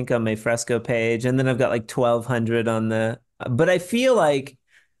 1,800, I think, on my fresco page. And then I've got like 1,200 on but I feel like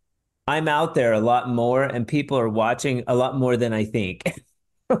I'm out there a lot more and people are watching a lot more than I think.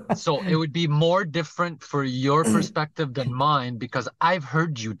 So it would be more different for your perspective than mine because I've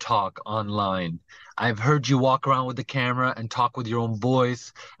heard you talk online. I've heard you walk around with the camera and talk with your own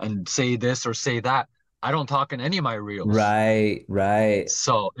voice and say this or say that. I don't talk in any of my reels. Right, right.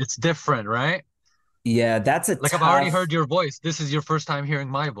 So it's different, right? Yeah, that's a Like I've already tough, heard your voice. This is your first time hearing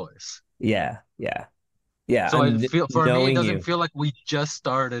my voice. yeah, yeah, yeah. So it And feel for me, it knowing doesn't you. feel like we just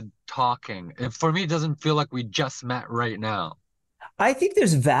started talking. For me, it doesn't feel like we just met right now. I think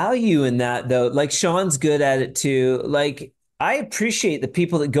there's value in that though. Like Sean's good at it too. Like I appreciate the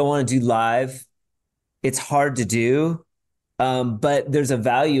people that go on and do live. It's hard to do, but there's a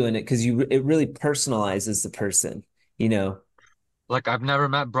value in it because it really personalizes the person, you know, Like I've never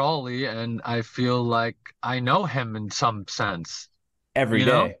met Brawley, and I feel like I know him in some sense. every You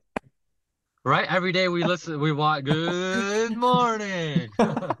know, day. right? Every day we listen, we watch. Good morning.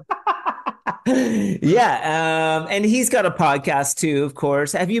 Yeah, and he's got a podcast too, of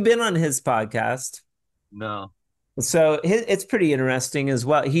course. Have you been on his podcast? No. So it's pretty interesting as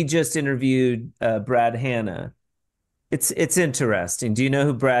well. He just interviewed Brad Hanna. It's interesting. Do you know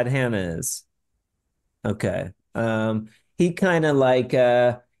who Brad Hanna is? Okay. He kind of like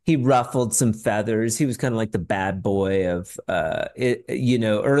he ruffled some feathers. He was kind of like the bad boy of it,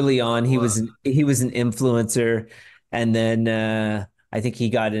 early on Well, he was an influencer and then I think he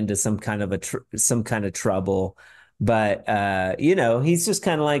got into some kind of trouble. But he's just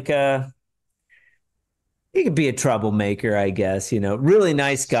kind of like he could be a troublemaker, I guess, Really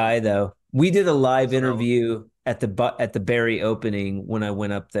nice so, guy though. We did a live so interview at the Barry opening when I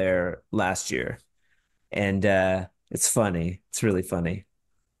went up there last year and it's funny. It's really funny.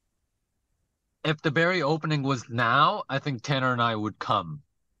 if the Barry opening was now, I think Tanner and I would come.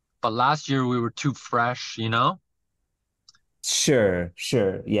 But last year we were too fresh, you know? Sure,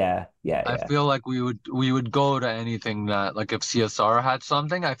 sure. Yeah, yeah, I yeah. feel like we would go to anything that like if CSR had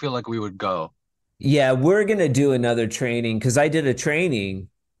something, I feel like we would go. Yeah, we're gonna do another training because I did a training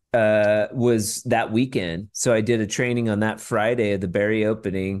was that weekend. So I did a training on that Friday of the Barry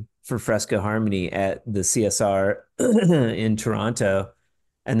opening for Fresco Harmony at the CSR in Toronto.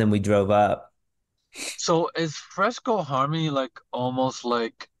 And then we drove up. So is Fresco Harmony like almost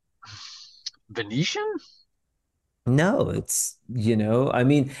like Venetian? No, I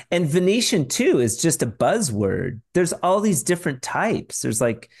mean, and Venetian too is just a buzzword. There's all these different types. There's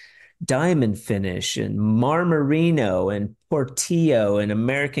like diamond finish and marmarino and portillo and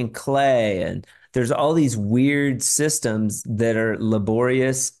American clay. And there's all these weird systems that are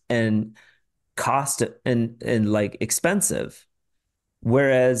laborious and cost and like expensive.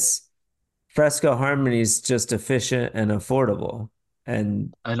 Whereas Fresco Harmony is just efficient and affordable.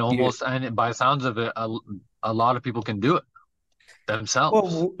 And And you, almost and by sounds of it, a lot of people can do it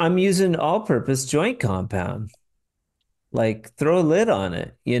themselves. well, I'm using all-purpose joint compound. Like throw a lid on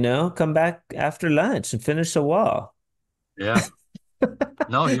it, come back after lunch and finish the wall. Yeah.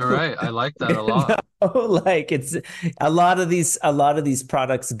 No, you're right. I like that a lot. Like it's a lot of these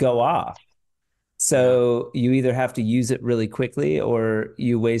products go off. Yeah. So you either have to use it really quickly or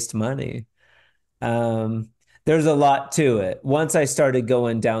you waste money. Um, there's a lot to it. Once I started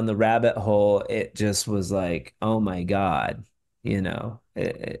going down the rabbit hole, it just was like, oh my God,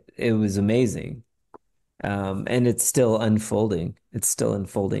 it was amazing. And it's still unfolding. It's still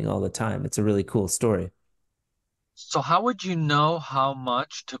unfolding all the time. It's a really cool story. So how would you know how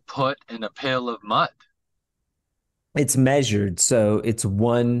much to put in a pail of mud? It's measured, so it's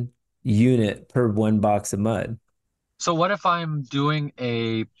 1 unit per 1 box of mud. So what if I'm doing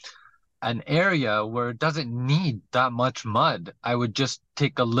a an area where it doesn't need that much mud? I would just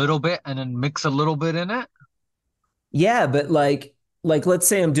take a little bit and then mix a little bit in it. Yeah, but like let's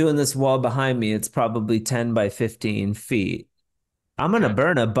say I'm doing this wall behind me, it's probably 10 by 15 feet. I'm gonna Okay.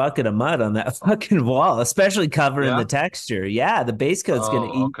 burn a bucket of mud on that fucking wall, especially covering the Yeah. texture. Yeah,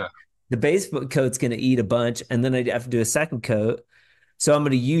 Oh, okay. the base coat's gonna eat a bunch, and then I have to do a second coat. So I'm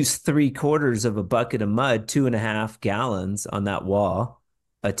gonna use 3/4 of a bucket of mud, 2.5 gallons on that wall,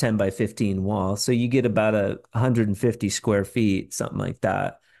 a 10 by 15 wall. So you get about 150 square feet, something like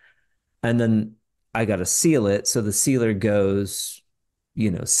that. And then I gotta seal it. So the sealer goes,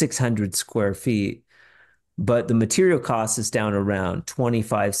 600 square feet, but the material cost is down around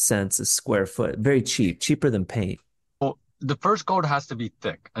 25 cents a square foot. Very cheap, cheaper than paint. Well, the first coat has to be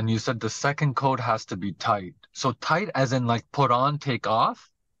thick, and you said the second coat has to be tight. So tight as in like put on, take off?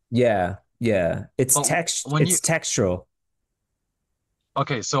 Yeah. Yeah, But when you it's textural.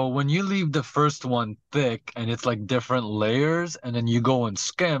 okay, so when you leave the first one thick and it's like different layers, and then you go and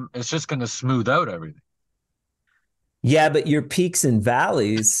skim, it's just gonna smooth out everything. Yeah, but your peaks and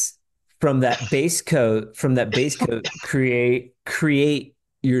valleys from that base coat create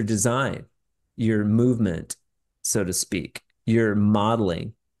your design, your movement, so to speak, your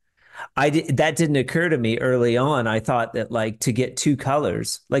modeling. That didn't occur to me early on. I thought that like to get two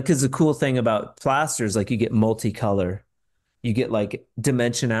colors, like because the cool thing about plasters, like you get multicolor, you get like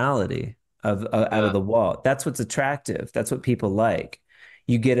dimensionality of out of Yeah. the wall. That's what's attractive. That's what people like.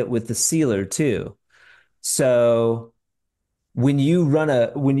 You get it with the sealer too. So when you run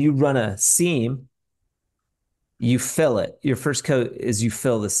a seam, you fill it. Your first coat is you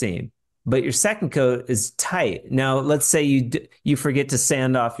fill the seam, but your second coat is tight. Now, let's say you forget to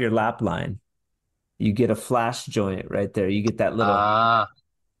sand off your lap line. You get a flash joint right there. You get that little Ah,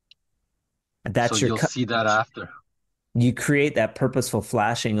 so that's your you'll cut. see that after. You create that purposeful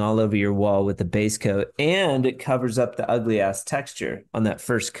flashing all over your wall with the base coat, and it covers up the ugly ass texture on that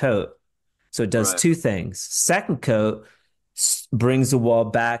first coat. So it does Right. two things. Second coat brings the wall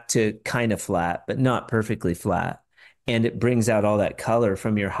back to kind of flat, but not perfectly flat. And it brings out all that color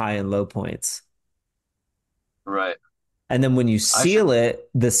from your high and low points. Right. And then when you I should seal it,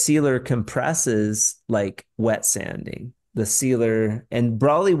 the sealer compresses like wet sanding. The sealer and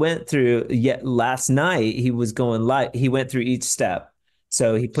Brawley went through yet last night he was going light. He went through each step.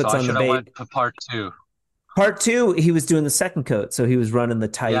 So he so puts I on the should have bait. went to part two. Part two, he was doing the second coat. So he was running the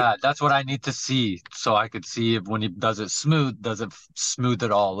tight. Yeah, that's what I need to see so I could see if when he does it smooth, does it smooth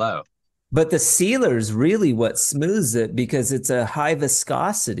it all out? But the sealer's really what smooths it because it's a high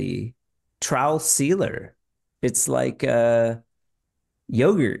viscosity trowel sealer. It's like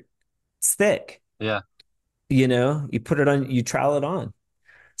yogurt. It's thick. Yeah, You know, you put it on, you trowel it on.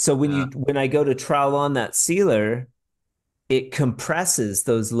 So yeah, when I go to trowel on that sealer, it compresses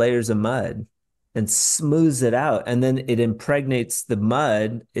those layers of mud and smooths it out. And then it impregnates the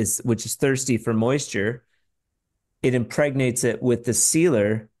mud which is thirsty for moisture. It impregnates it with the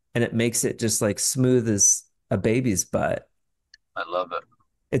sealer and it makes it just like smooth as a baby's butt. I love it.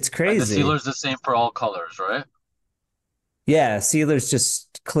 It's And the crazy. sealer's the same for all colors, right? Yeah, sealer's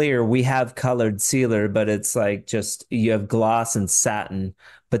just clear. We have colored sealer, but it's like just you have gloss and satin,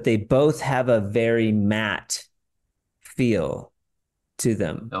 but they both have a very matte feel to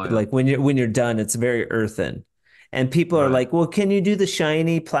them. Oh yeah, Like when you're done, it's very earthen. And people are right. like, "Well, can you do the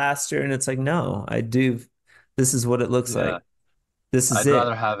shiny plaster?" And it's like, "No, I do. This is what it looks Yeah, like. This is I'd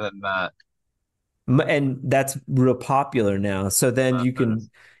rather it." have it matte. And that's real popular now. So then That is.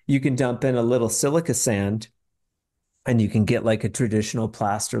 you can dump in a little silica sand and you can get like a traditional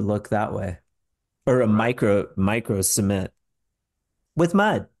plaster look that way or a Right. micro cement with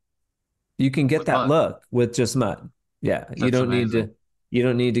mud. You can get With that mud. look with just mud. Yeah, That's amazing. you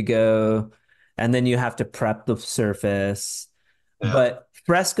don't need to go and then you have to prep the surface. Yeah, But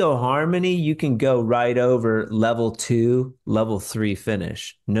fresco harmony, you can go right over level 2, level 3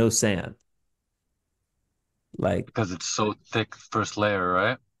 finish, no sand. Like because it's so thick first layer,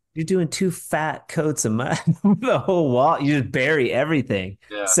 right? you're doing two fat coats of mud the whole wall. You just bury everything.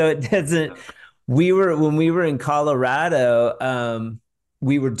 Yeah, So it doesn't. yeah. When we were in Colorado,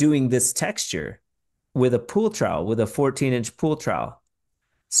 we were doing this texture with a pool trowel, with a 14-inch pool trowel.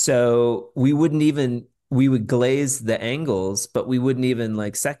 So we would glaze the angles, but we wouldn't even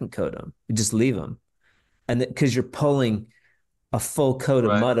like second coat them. We just leave them. And because you're pulling a full coat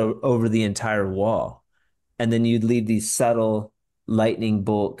of Right. mud over the entire wall. And then you'd leave these subtle lightning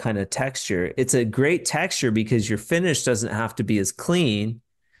bolt kind of texture. It's a great texture because your finish doesn't have to be as clean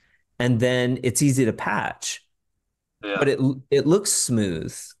and then it's easy to patch. Yeah. But it looks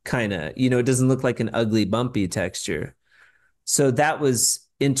smooth, kind of. You know, it doesn't look like an ugly bumpy texture. So that was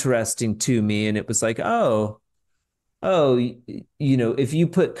interesting to me and it was like, oh, you know, if you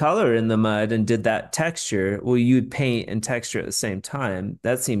put color in the mud and did that texture, well, you'd paint and texture at the same time.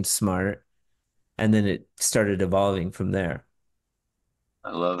 That seems smart. And then it started evolving from there.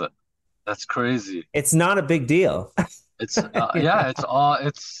 I love it. That's crazy. It's not a big deal. It's yeah,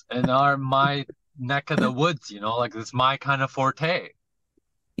 it's in our my neck of the woods, like it's my kind of forte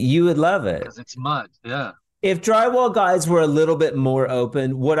You would love it. because it's mud. Yeah. If drywall guys were a little bit more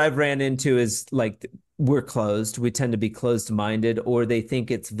open, what I've ran into is like we're closed. We tend to be closed minded, or they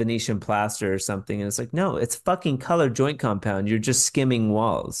think it's Venetian plaster or something. And it's like, no, it's fucking color joint compound. You're just skimming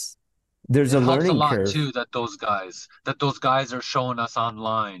walls. There's It a helps a learning lot curve. too that those guys are showing us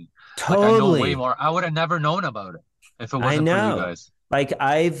online. Like I know way Totally. more. I would have never known about it if it I wasn't for you know. guys. Like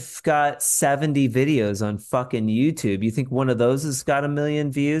I've got 70 videos on fucking YouTube. You think one of those has got a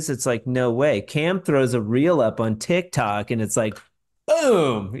million views? It's like, no way. Cam throws a reel up on TikTok and it's like,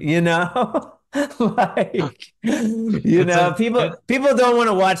 boom, you know? Like, you It's know, a people it, people don't want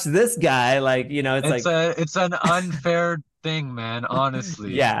to watch this guy. Like, you know, it's like, it's an unfair thing, man,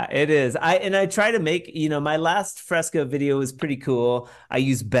 honestly. yeah, it is. I try to make, my last fresco video was pretty cool. I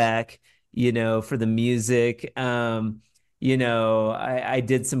use Beck, for the music. I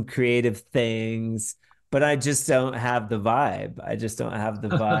did some creative things, but I just don't have the vibe. I just don't have the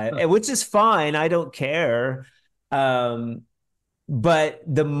vibe, which is fine. I don't care. Um, but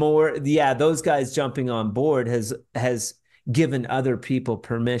the more, yeah, those guys jumping on board has given other people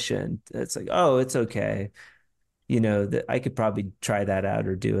permission. It's like, oh, it's okay, that I could probably try that out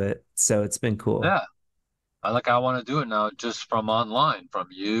or do it. So it's been cool. Yeah. I want to do it now just from online, from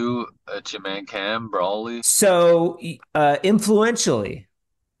you, it's your man Cam, Brawley. So, influentially,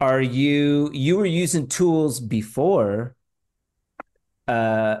 you were using tools before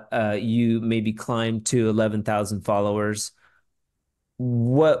you maybe climbed to 11,000 followers.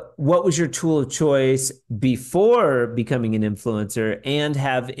 What was your tool of choice before becoming an influencer, and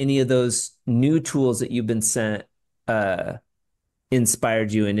have any of those new tools that you've been sent uh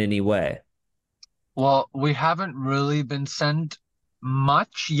inspired you in any way? Well, we haven't really been sent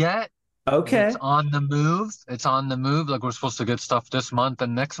much yet. It's Okay. on the move. It's on the move. Like we're supposed to get stuff this month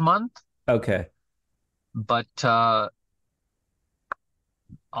and next month. Okay. But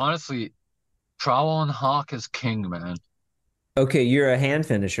honestly, trowel and hawk is king, man. Okay, you're a hand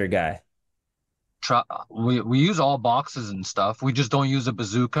finisher guy. Tro we use all boxes and stuff. We just don't use a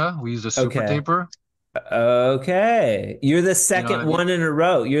bazooka. We use a super Okay. taper. Okay. You're the You know what second I mean? one in a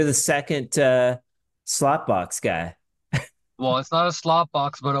row. You're the second slot box guy. Well, it's not a slot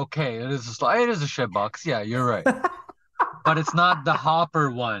box, but okay, it is a slot. It is a shit box. Yeah, you're right. But it's not the hopper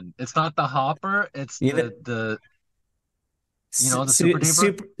one. It's not the hopper. It's You know, the the super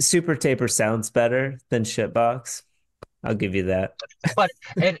taper. super taper sounds better than shit box. I'll give you that. But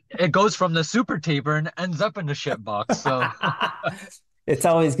it goes from the super taper and ends up in the shit box. So It's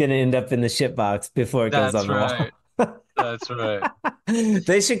always going to end up in the shit box before it goes on that's the wall. right. That's right.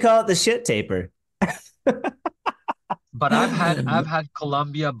 They should call it the shit taper. But I've had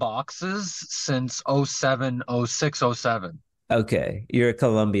Columbia boxes since '07, '06, '07. Okay, you're a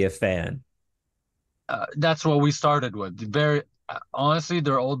Columbia fan. That's what we started with. Very honestly,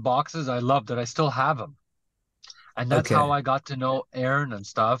 they're old boxes. I love that. I still have them. And that's how Okay. I got to know Aaron and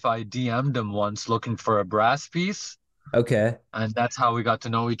stuff. I DM'd him once looking for a brass piece, Okay. and that's how we got to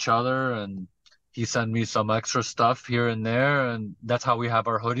know each other. And he sent me some extra stuff here and there, and that's how we have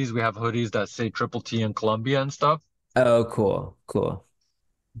our hoodies. We have hoodies that say Triple T and Columbia and stuff. Oh, cool. Cool.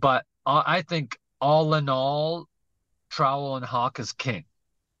 But I think all in all, Trowel and Hawk is king.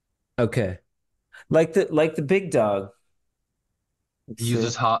 Okay. Like the big dog. He Let's see.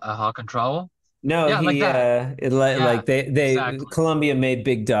 uses a Hawk and Trowel. No, Yeah, like he that. Yeah, like they exactly. Columbia made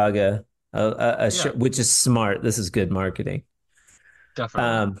Big Dog a Yeah, shirt, which is smart. This is good marketing. definitely.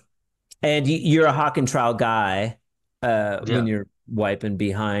 Um, and you're a Hawk and Trowel guy when Yeah. you're wiping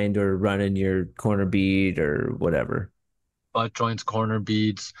behind or running your corner bead or whatever. Butt joints, corner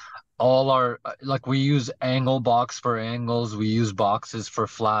beads, all our like we use angle box for angles, we use boxes for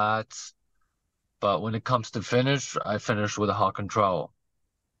flats. But when it comes to finish, I finish with a hawk and trowel.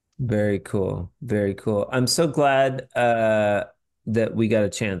 Very cool. Very cool. I'm so glad that we got a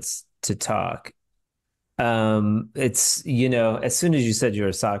chance to talk. It's, as soon as you said you're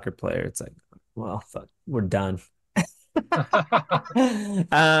a soccer player, it's like, well, fuck, we're done. Because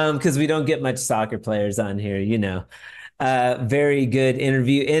we don't get much soccer players on here. Very good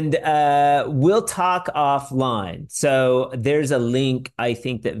interview. And we'll talk offline. So there's a link I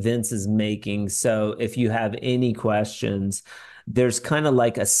think that Vince is making. So if you have any questions, there's kind of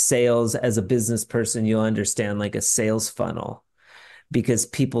like a sales, as a business person, you'll understand like a sales funnel, because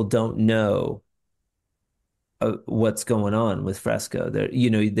people don't know what's going on with Fresco.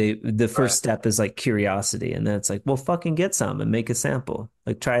 The first Right. step is like curiosity, and then it's like, well, fucking get some and make a sample,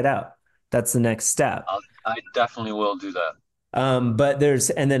 like try it out. That's the next step. I definitely will do that.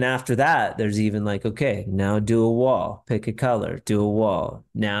 And then after that, there's even like, okay, now do a wall, pick a color, do a wall,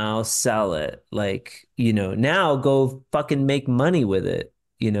 now sell it. Like, now go fucking make money with it.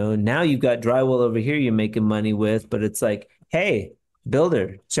 Now you've got drywall over here you're making money with, but it's like, hey,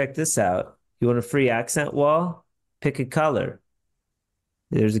 builder, check this out. You want a free accent wall? Pick a color.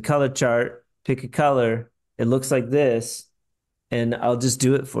 There's a color chart, pick a color. It looks like this, and I'll just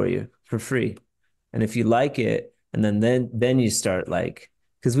do it for you for free. And if you like it, and then you start like,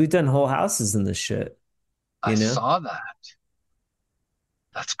 because we've done whole houses in this shit, I you know? saw that.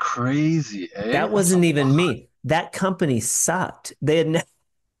 That's crazy, eh? That That's a wasn't even lot. me. That company sucked. They had never,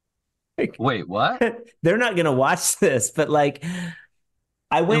 Wait, what? they're not going to watch this, but like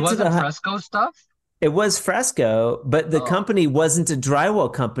I It went to wasn't the, fresco stuff? it was Fresco, but the Oh, company wasn't a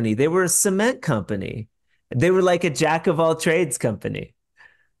drywall company. They were a cement company. They were like a jack of all trades company.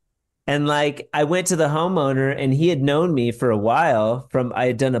 And like I went to the homeowner and he had known me for a while from I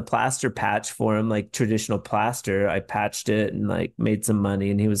had done a plaster patch for him, like traditional plaster. I patched it and like made some money.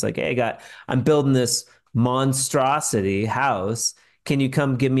 And he was like, hey, I'm building this monstrosity house. Can you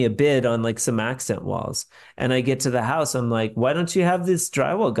come give me a bid on like some accent walls? And I get to the house. I'm like, why don't you have these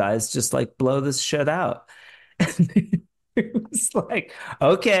drywall guys just like blow this shit out? And it was like,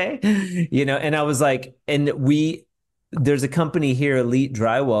 okay, and I was like, there's a company here, Elite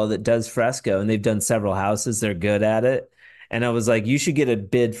Drywall, that does fresco, and they've done several houses. They're good at it. And I was like, you should get a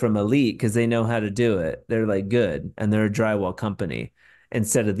bid from Elite because they know how to do it. They're like good, and they're a drywall company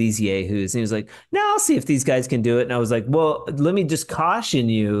instead of these yahoos. And he was like, no, I'll see if these guys can do it. And I was like, well, let me just caution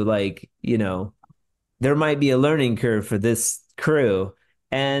you, like, there might be a learning curve for this crew.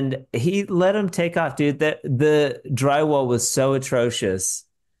 And he let him take off, dude. That the drywall was so atrocious,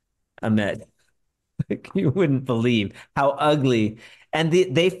 Ahmed. Like, you wouldn't believe how ugly. And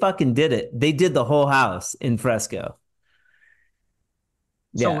they fucking did it. They did the whole house in fresco.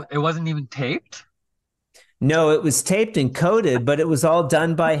 so Yeah. it wasn't even taped? No, it was taped and coated, but it was all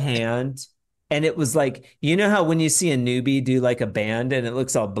done by hand. And it was like, you know how when you see a newbie do like a band and it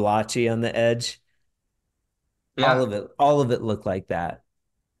looks all blotchy on the edge? Yeah. All of it looked like that.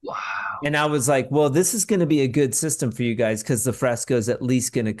 Wow. And I was like, well, this is going to be a good system for you guys because the fresco is at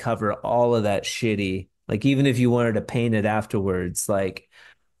least going to cover all of that shitty. Like, even if you wanted to paint it afterwards, like,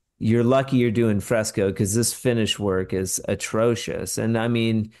 you're lucky you're doing fresco because this finish work is atrocious. And I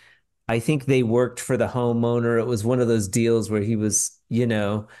mean, I think they worked for the homeowner. It was one of those deals where he was,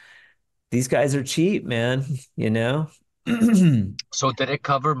 these guys are cheap, man, you know? So did it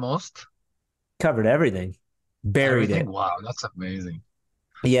cover most? Covered everything, buried Everything? it. Wow, that's amazing.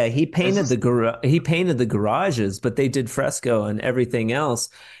 Yeah, Is this he painted the garages, but they did fresco and everything else.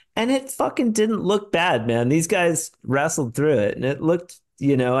 And it fucking didn't look bad, man. These guys wrestled through it and it looked,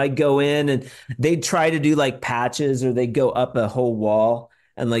 I'd go in and they'd try to do like patches or they'd go up a whole wall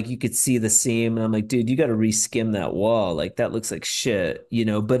and like you could see the seam. And I'm like, dude, you got to reskim that wall. Like that looks like shit,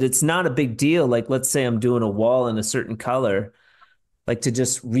 but it's not a big deal. Like, let's say I'm doing a wall in a certain color, like to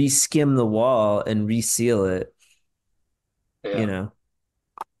just reskim the wall and reseal it, you yeah, know,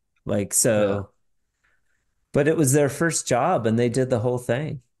 like yeah. so. But it was their first job and they did the whole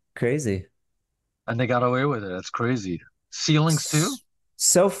thing. Crazy. And they got away with it. That's crazy. Ceilings too?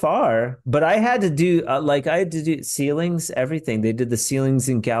 So far, but I had to do ceilings, everything. They did the ceilings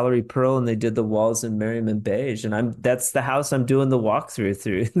in Gallery Pearl and they did the walls in Merriman Beige. And that's the house I'm doing the walkthrough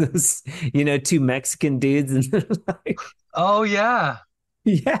through. Those, two Mexican dudes and they're like, Oh yeah.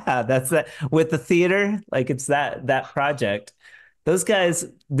 yeah, that's that with the theater. Like it's that project. Those guys,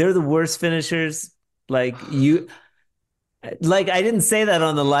 they're the worst finishers. Like I didn't say that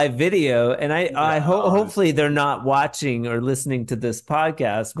on the live video, and I Yeah, hopefully obviously. they're not watching or listening to this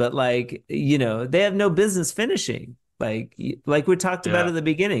podcast, but like, they have no business finishing. Like we talked about Yeah, at the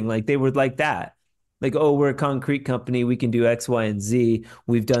beginning, like they were like that. Like, oh, we're a concrete company, we can do X, Y, and Z.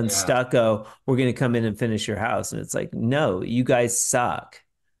 We've done yeah. stucco. We're gonna come in and finish your house. And it's like, no, you guys suck.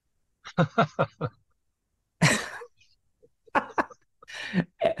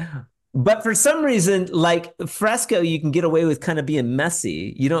 But for some reason, like fresco, you can get away with kind of being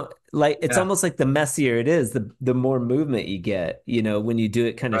messy. You don't like it's Yeah, almost like the messier it is, the more movement you get, when you do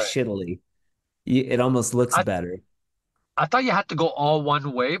it kind of right. shittily. It almost looks I better. I thought you had to go all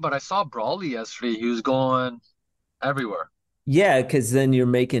one way, but I saw Brawley yesterday. He was going everywhere. Yeah, because then you're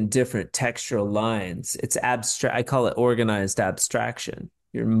making different textural lines. It's abstract. I call it organized abstraction.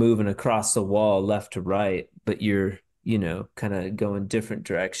 You're moving across the wall left to right, but you're, kind of going different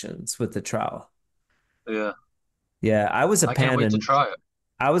directions with the trowel. Yeah, Yeah, I can't wait to try it.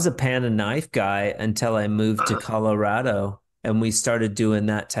 I was a pan and knife guy until I moved to Colorado and we started doing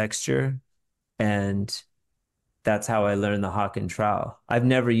that texture. And that's how I learned the hawk and trowel. I've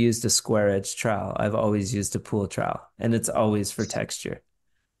never used a square edge trowel. I've always used a pool trowel, and it's always for texture.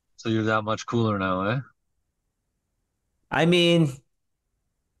 So you're that much cooler now, eh? I mean,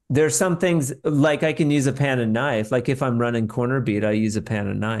 there's some things like I can use a pan and knife. Like if I'm running corner beat, I use a pan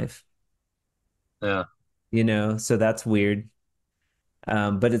and knife, Yeah, so that's weird.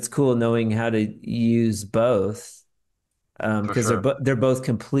 But it's cool knowing how to use both for because sure. they're both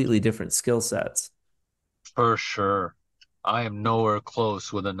completely different skill sets. For sure. I am nowhere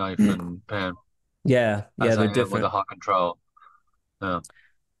close with a knife and pan Yeah, yeah, as they're I am with a different. hawk and trowel. Yeah.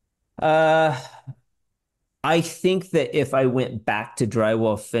 Uh, I think that if I went back to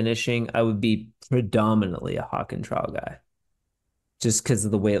drywall finishing, I would be predominantly a hawk and trowel guy, just because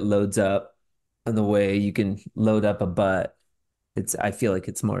of the way it loads up and the way you can load up a butt. I feel like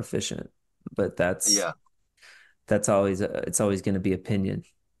it's more efficient, but Yeah, it's always going to be opinion.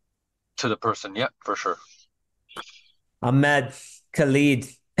 to the person. Yeah, for sure. Ahmed, Khalid.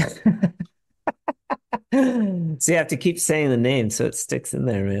 So you have to keep saying the name so it sticks in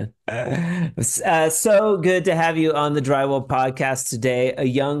there, man. So good to have you on the Drywall Podcast today. A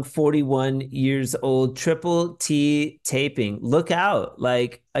young 41 years old Triple T taping. Look out.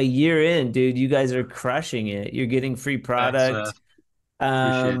 Like a year in, dude, you guys are crushing it. You're getting free Thanks, man. product.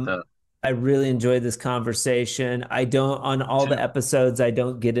 Appreciate Um, that. I really enjoyed this conversation. On Me all the too. episodes, I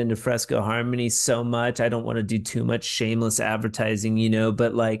don't get into Fresco Harmony so much. I don't want to do too much shameless advertising,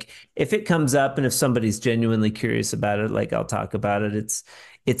 but like if it comes up and if somebody's genuinely curious about it, like I'll talk about it.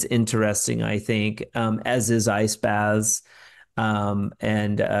 It's interesting, I think, as is ice baths, and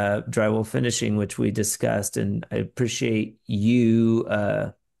drywall finishing, which we discussed. And I appreciate you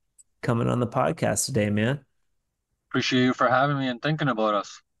coming on the podcast today, man. Appreciate you for having me and thinking about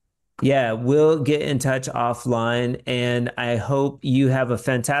us. Yeah, we'll get in touch offline, and I hope you have a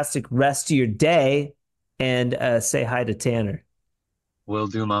fantastic rest of your day, and say hi to Tanner. Will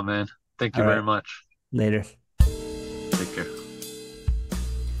do, my man. Thank you All very right, much. later. Take care.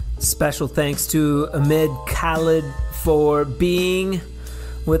 Special thanks to Ahmed Khalid for being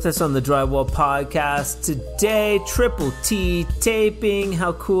with us on the Drywall Podcast today. Triple T taping.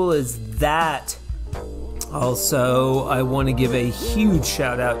 How cool is that? Also, I want to give a huge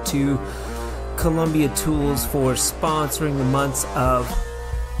shout out to Columbia Tools for sponsoring the months of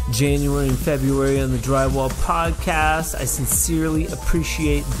January and February on the Drywall Podcast. I sincerely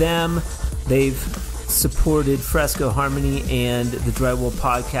appreciate them. They've supported Fresco Harmony and the Drywall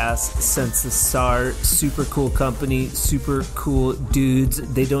Podcast since the start. Super cool company, super cool dudes.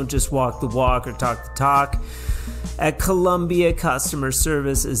 They don't just walk the walk or talk the talk. At Columbia, customer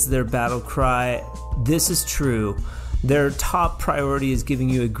service is their battle cry. This is true. Their top priority is giving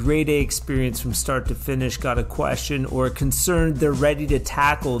you a grade A experience from start to finish. Got a question or a concern? They're ready to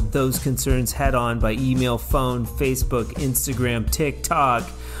tackle those concerns head on by email, phone, Facebook, Instagram, TikTok.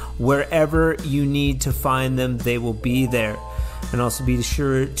 Wherever you need to find them, they will be there. And also be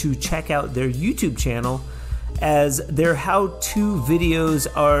sure to check out their YouTube channel, as their how-to videos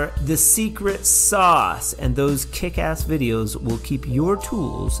are the secret sauce, and those kick-ass videos will keep your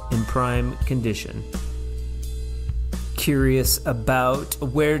tools in prime condition. Curious about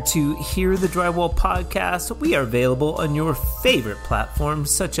where to hear the Drywall Podcast? We are available on your favorite platforms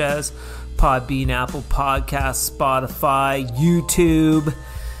such as Podbean, Apple Podcasts, Spotify, YouTube.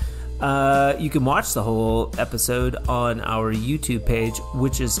 You can watch the whole episode on our YouTube page,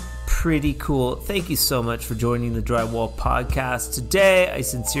 which is pretty cool. Thank you so much for joining the Drywall Podcast today. I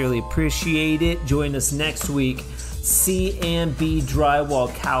sincerely appreciate it. Join us next week. C&B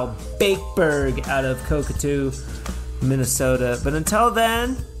Drywall, Cal Bakeberg out of Cockatoo, Minnesota. But until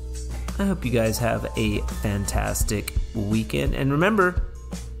then, I hope you guys have a fantastic weekend. And remember,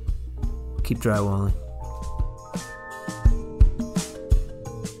 keep drywalling.